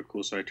thought they were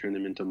cool, so I turned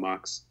them into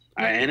mocks.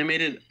 I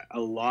animated a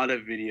lot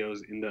of videos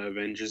in the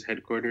Avengers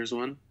headquarters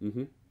one.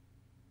 Mm-hmm.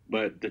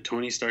 But the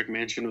Tony Stark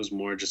mansion was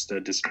more just a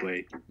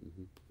display.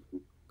 Mm-hmm.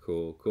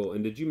 Cool.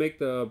 And did you make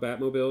the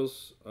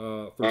Batmobiles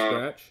from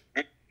scratch?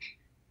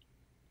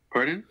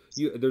 Pardon?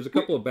 There's a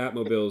couple of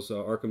Batmobiles,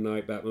 Arkham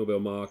Knight,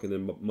 Batmobile mock, and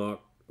then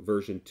mock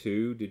version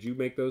 2. Did you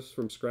make those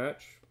from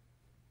scratch?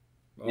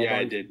 Yeah,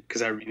 I did,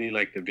 because I really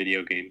like the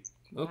video game.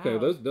 Okay,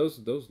 wow. Those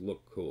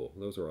look cool.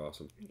 Those are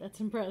awesome. That's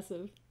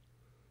impressive.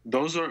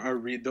 Those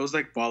those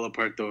like fall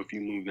apart though if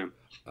you move them.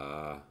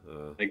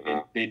 Like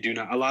they do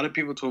not. A lot of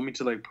people told me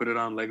to like put it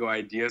on Lego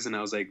Ideas, and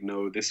I was like,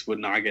 no, this would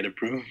not get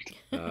approved.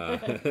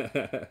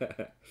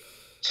 That's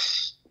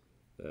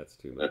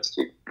too much.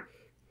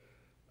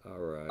 All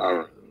right.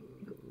 I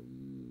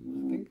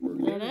think we're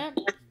good.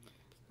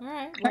 All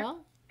right.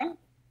 Well,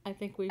 I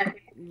think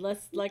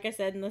like I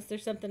said, unless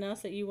there's something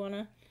else that you want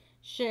to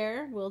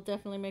share, we'll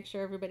definitely make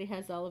sure everybody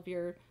has all of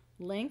your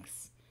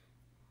links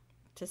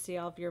to see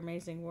all of your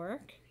amazing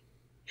work.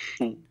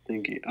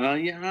 Thank you.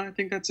 Yeah, I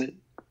think that's it.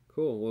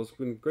 Cool. Well, it's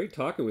been great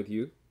talking with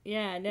you.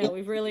 Yeah, no,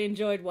 we've really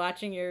enjoyed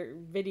watching your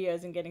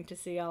videos and getting to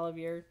see all of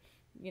your,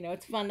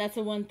 it's fun. That's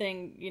the one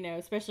thing,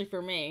 especially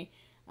for me.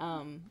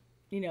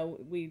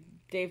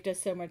 Dave does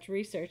so much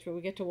research, but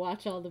we get to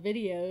watch all the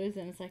videos,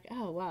 and it's like,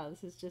 oh wow,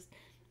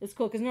 it's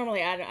cool. Because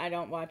normally I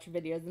don't watch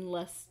videos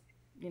unless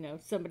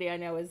somebody I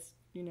know is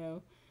in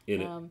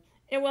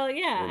it. Well,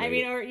 yeah,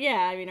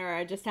 or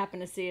I just happen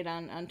to see it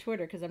on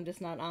Twitter because I'm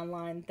just not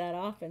online that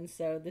often.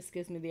 So this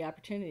gives me the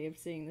opportunity of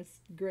seeing this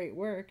great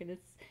work, and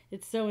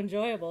it's so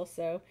enjoyable.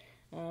 So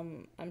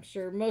I'm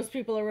sure most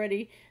people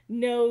already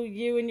know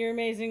you and your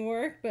amazing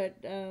work, but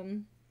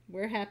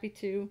we're happy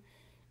to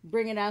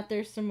bring it out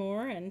there some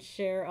more and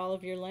share all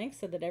of your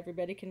links so that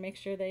everybody can make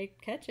sure they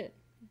catch it.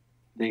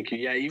 Thank you.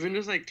 Yeah, even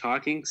just like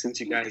talking,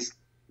 since you guys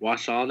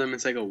watched all of them,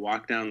 it's like a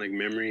walk down like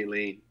memory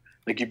lane.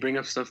 Like you bring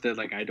up stuff that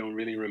like I don't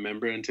really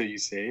remember until you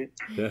say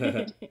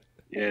it.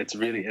 Yeah,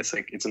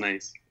 it's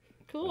nice.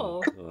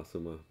 Cool.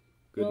 Awesome.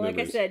 Good memories.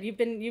 Like I said, you've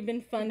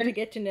been fun to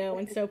get to know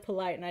and so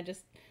polite, and I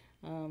just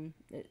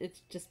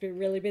it's just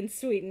really been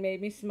sweet and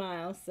made me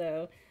smile.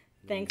 So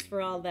thanks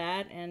for all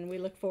that, and we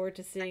look forward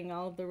to seeing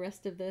all of the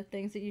rest of the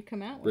things that you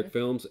come out with. Brick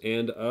films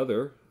and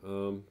other.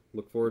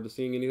 Look forward to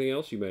seeing anything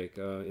else you make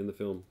in the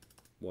film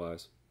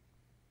wise.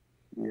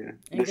 Yeah,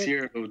 this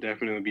year will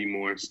definitely be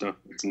more stuff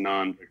that's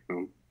non-brick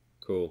film.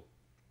 Cool.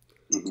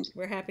 Mm-hmm.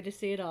 We're happy to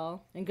see it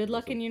all. And good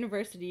luck in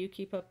university. You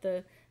keep up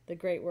the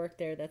great work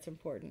there. That's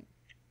important.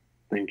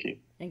 Thank you.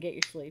 And get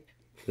your sleep.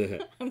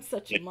 I'm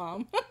such a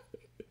mom.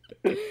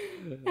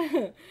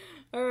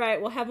 All right.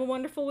 Well, have a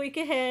wonderful week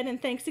ahead.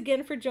 And thanks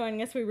again for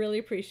joining us. We really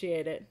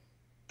appreciate it.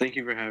 Thank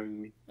you for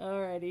having me.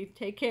 All righty.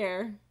 Take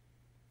care.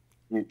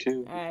 You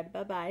too. All right.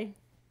 Bye-bye.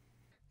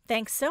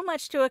 Thanks so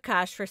much to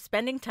Akash for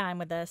spending time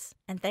with us.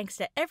 And thanks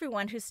to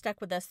everyone who stuck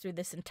with us through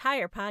this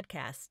entire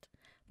podcast.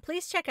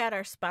 Please check out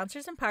our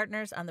sponsors and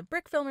partners on the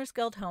Brick Filmers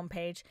Guild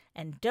homepage,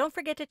 and don't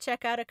forget to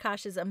check out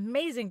Akash's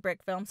amazing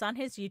brick films on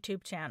his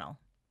YouTube channel.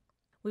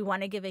 We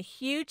want to give a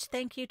huge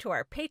thank you to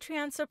our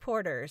Patreon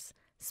supporters,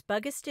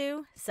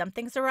 Spuggastew,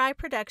 Something's Awry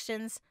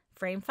Productions,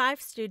 Frame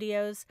 5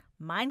 Studios,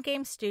 Mind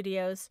Game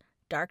Studios,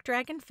 Dark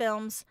Dragon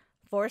Films,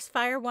 Forest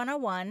Fire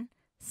 101,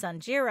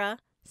 Sunjira,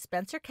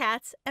 Spencer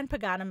Katz, and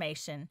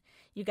Paganimation.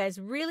 You guys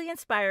really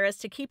inspire us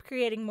to keep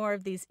creating more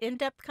of these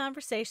in-depth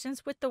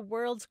conversations with the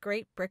world's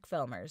great brick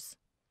filmers.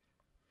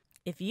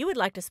 If you would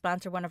like to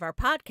sponsor one of our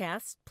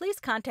podcasts, please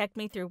contact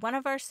me through one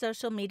of our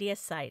social media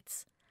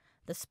sites.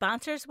 The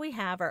sponsors we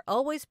have are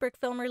always brick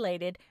film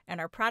related and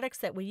are products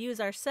that we use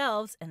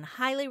ourselves and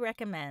highly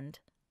recommend.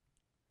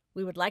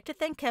 We would like to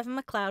thank Kevin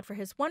MacLeod for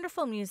his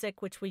wonderful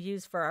music, which we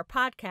use for our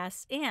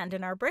podcasts and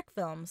in our brick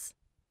films.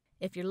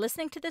 If you're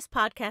listening to this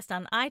podcast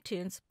on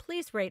iTunes,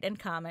 please rate and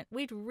comment.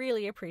 We'd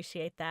really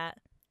appreciate that.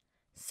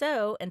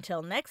 So,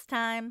 until next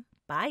time,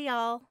 bye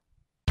y'all.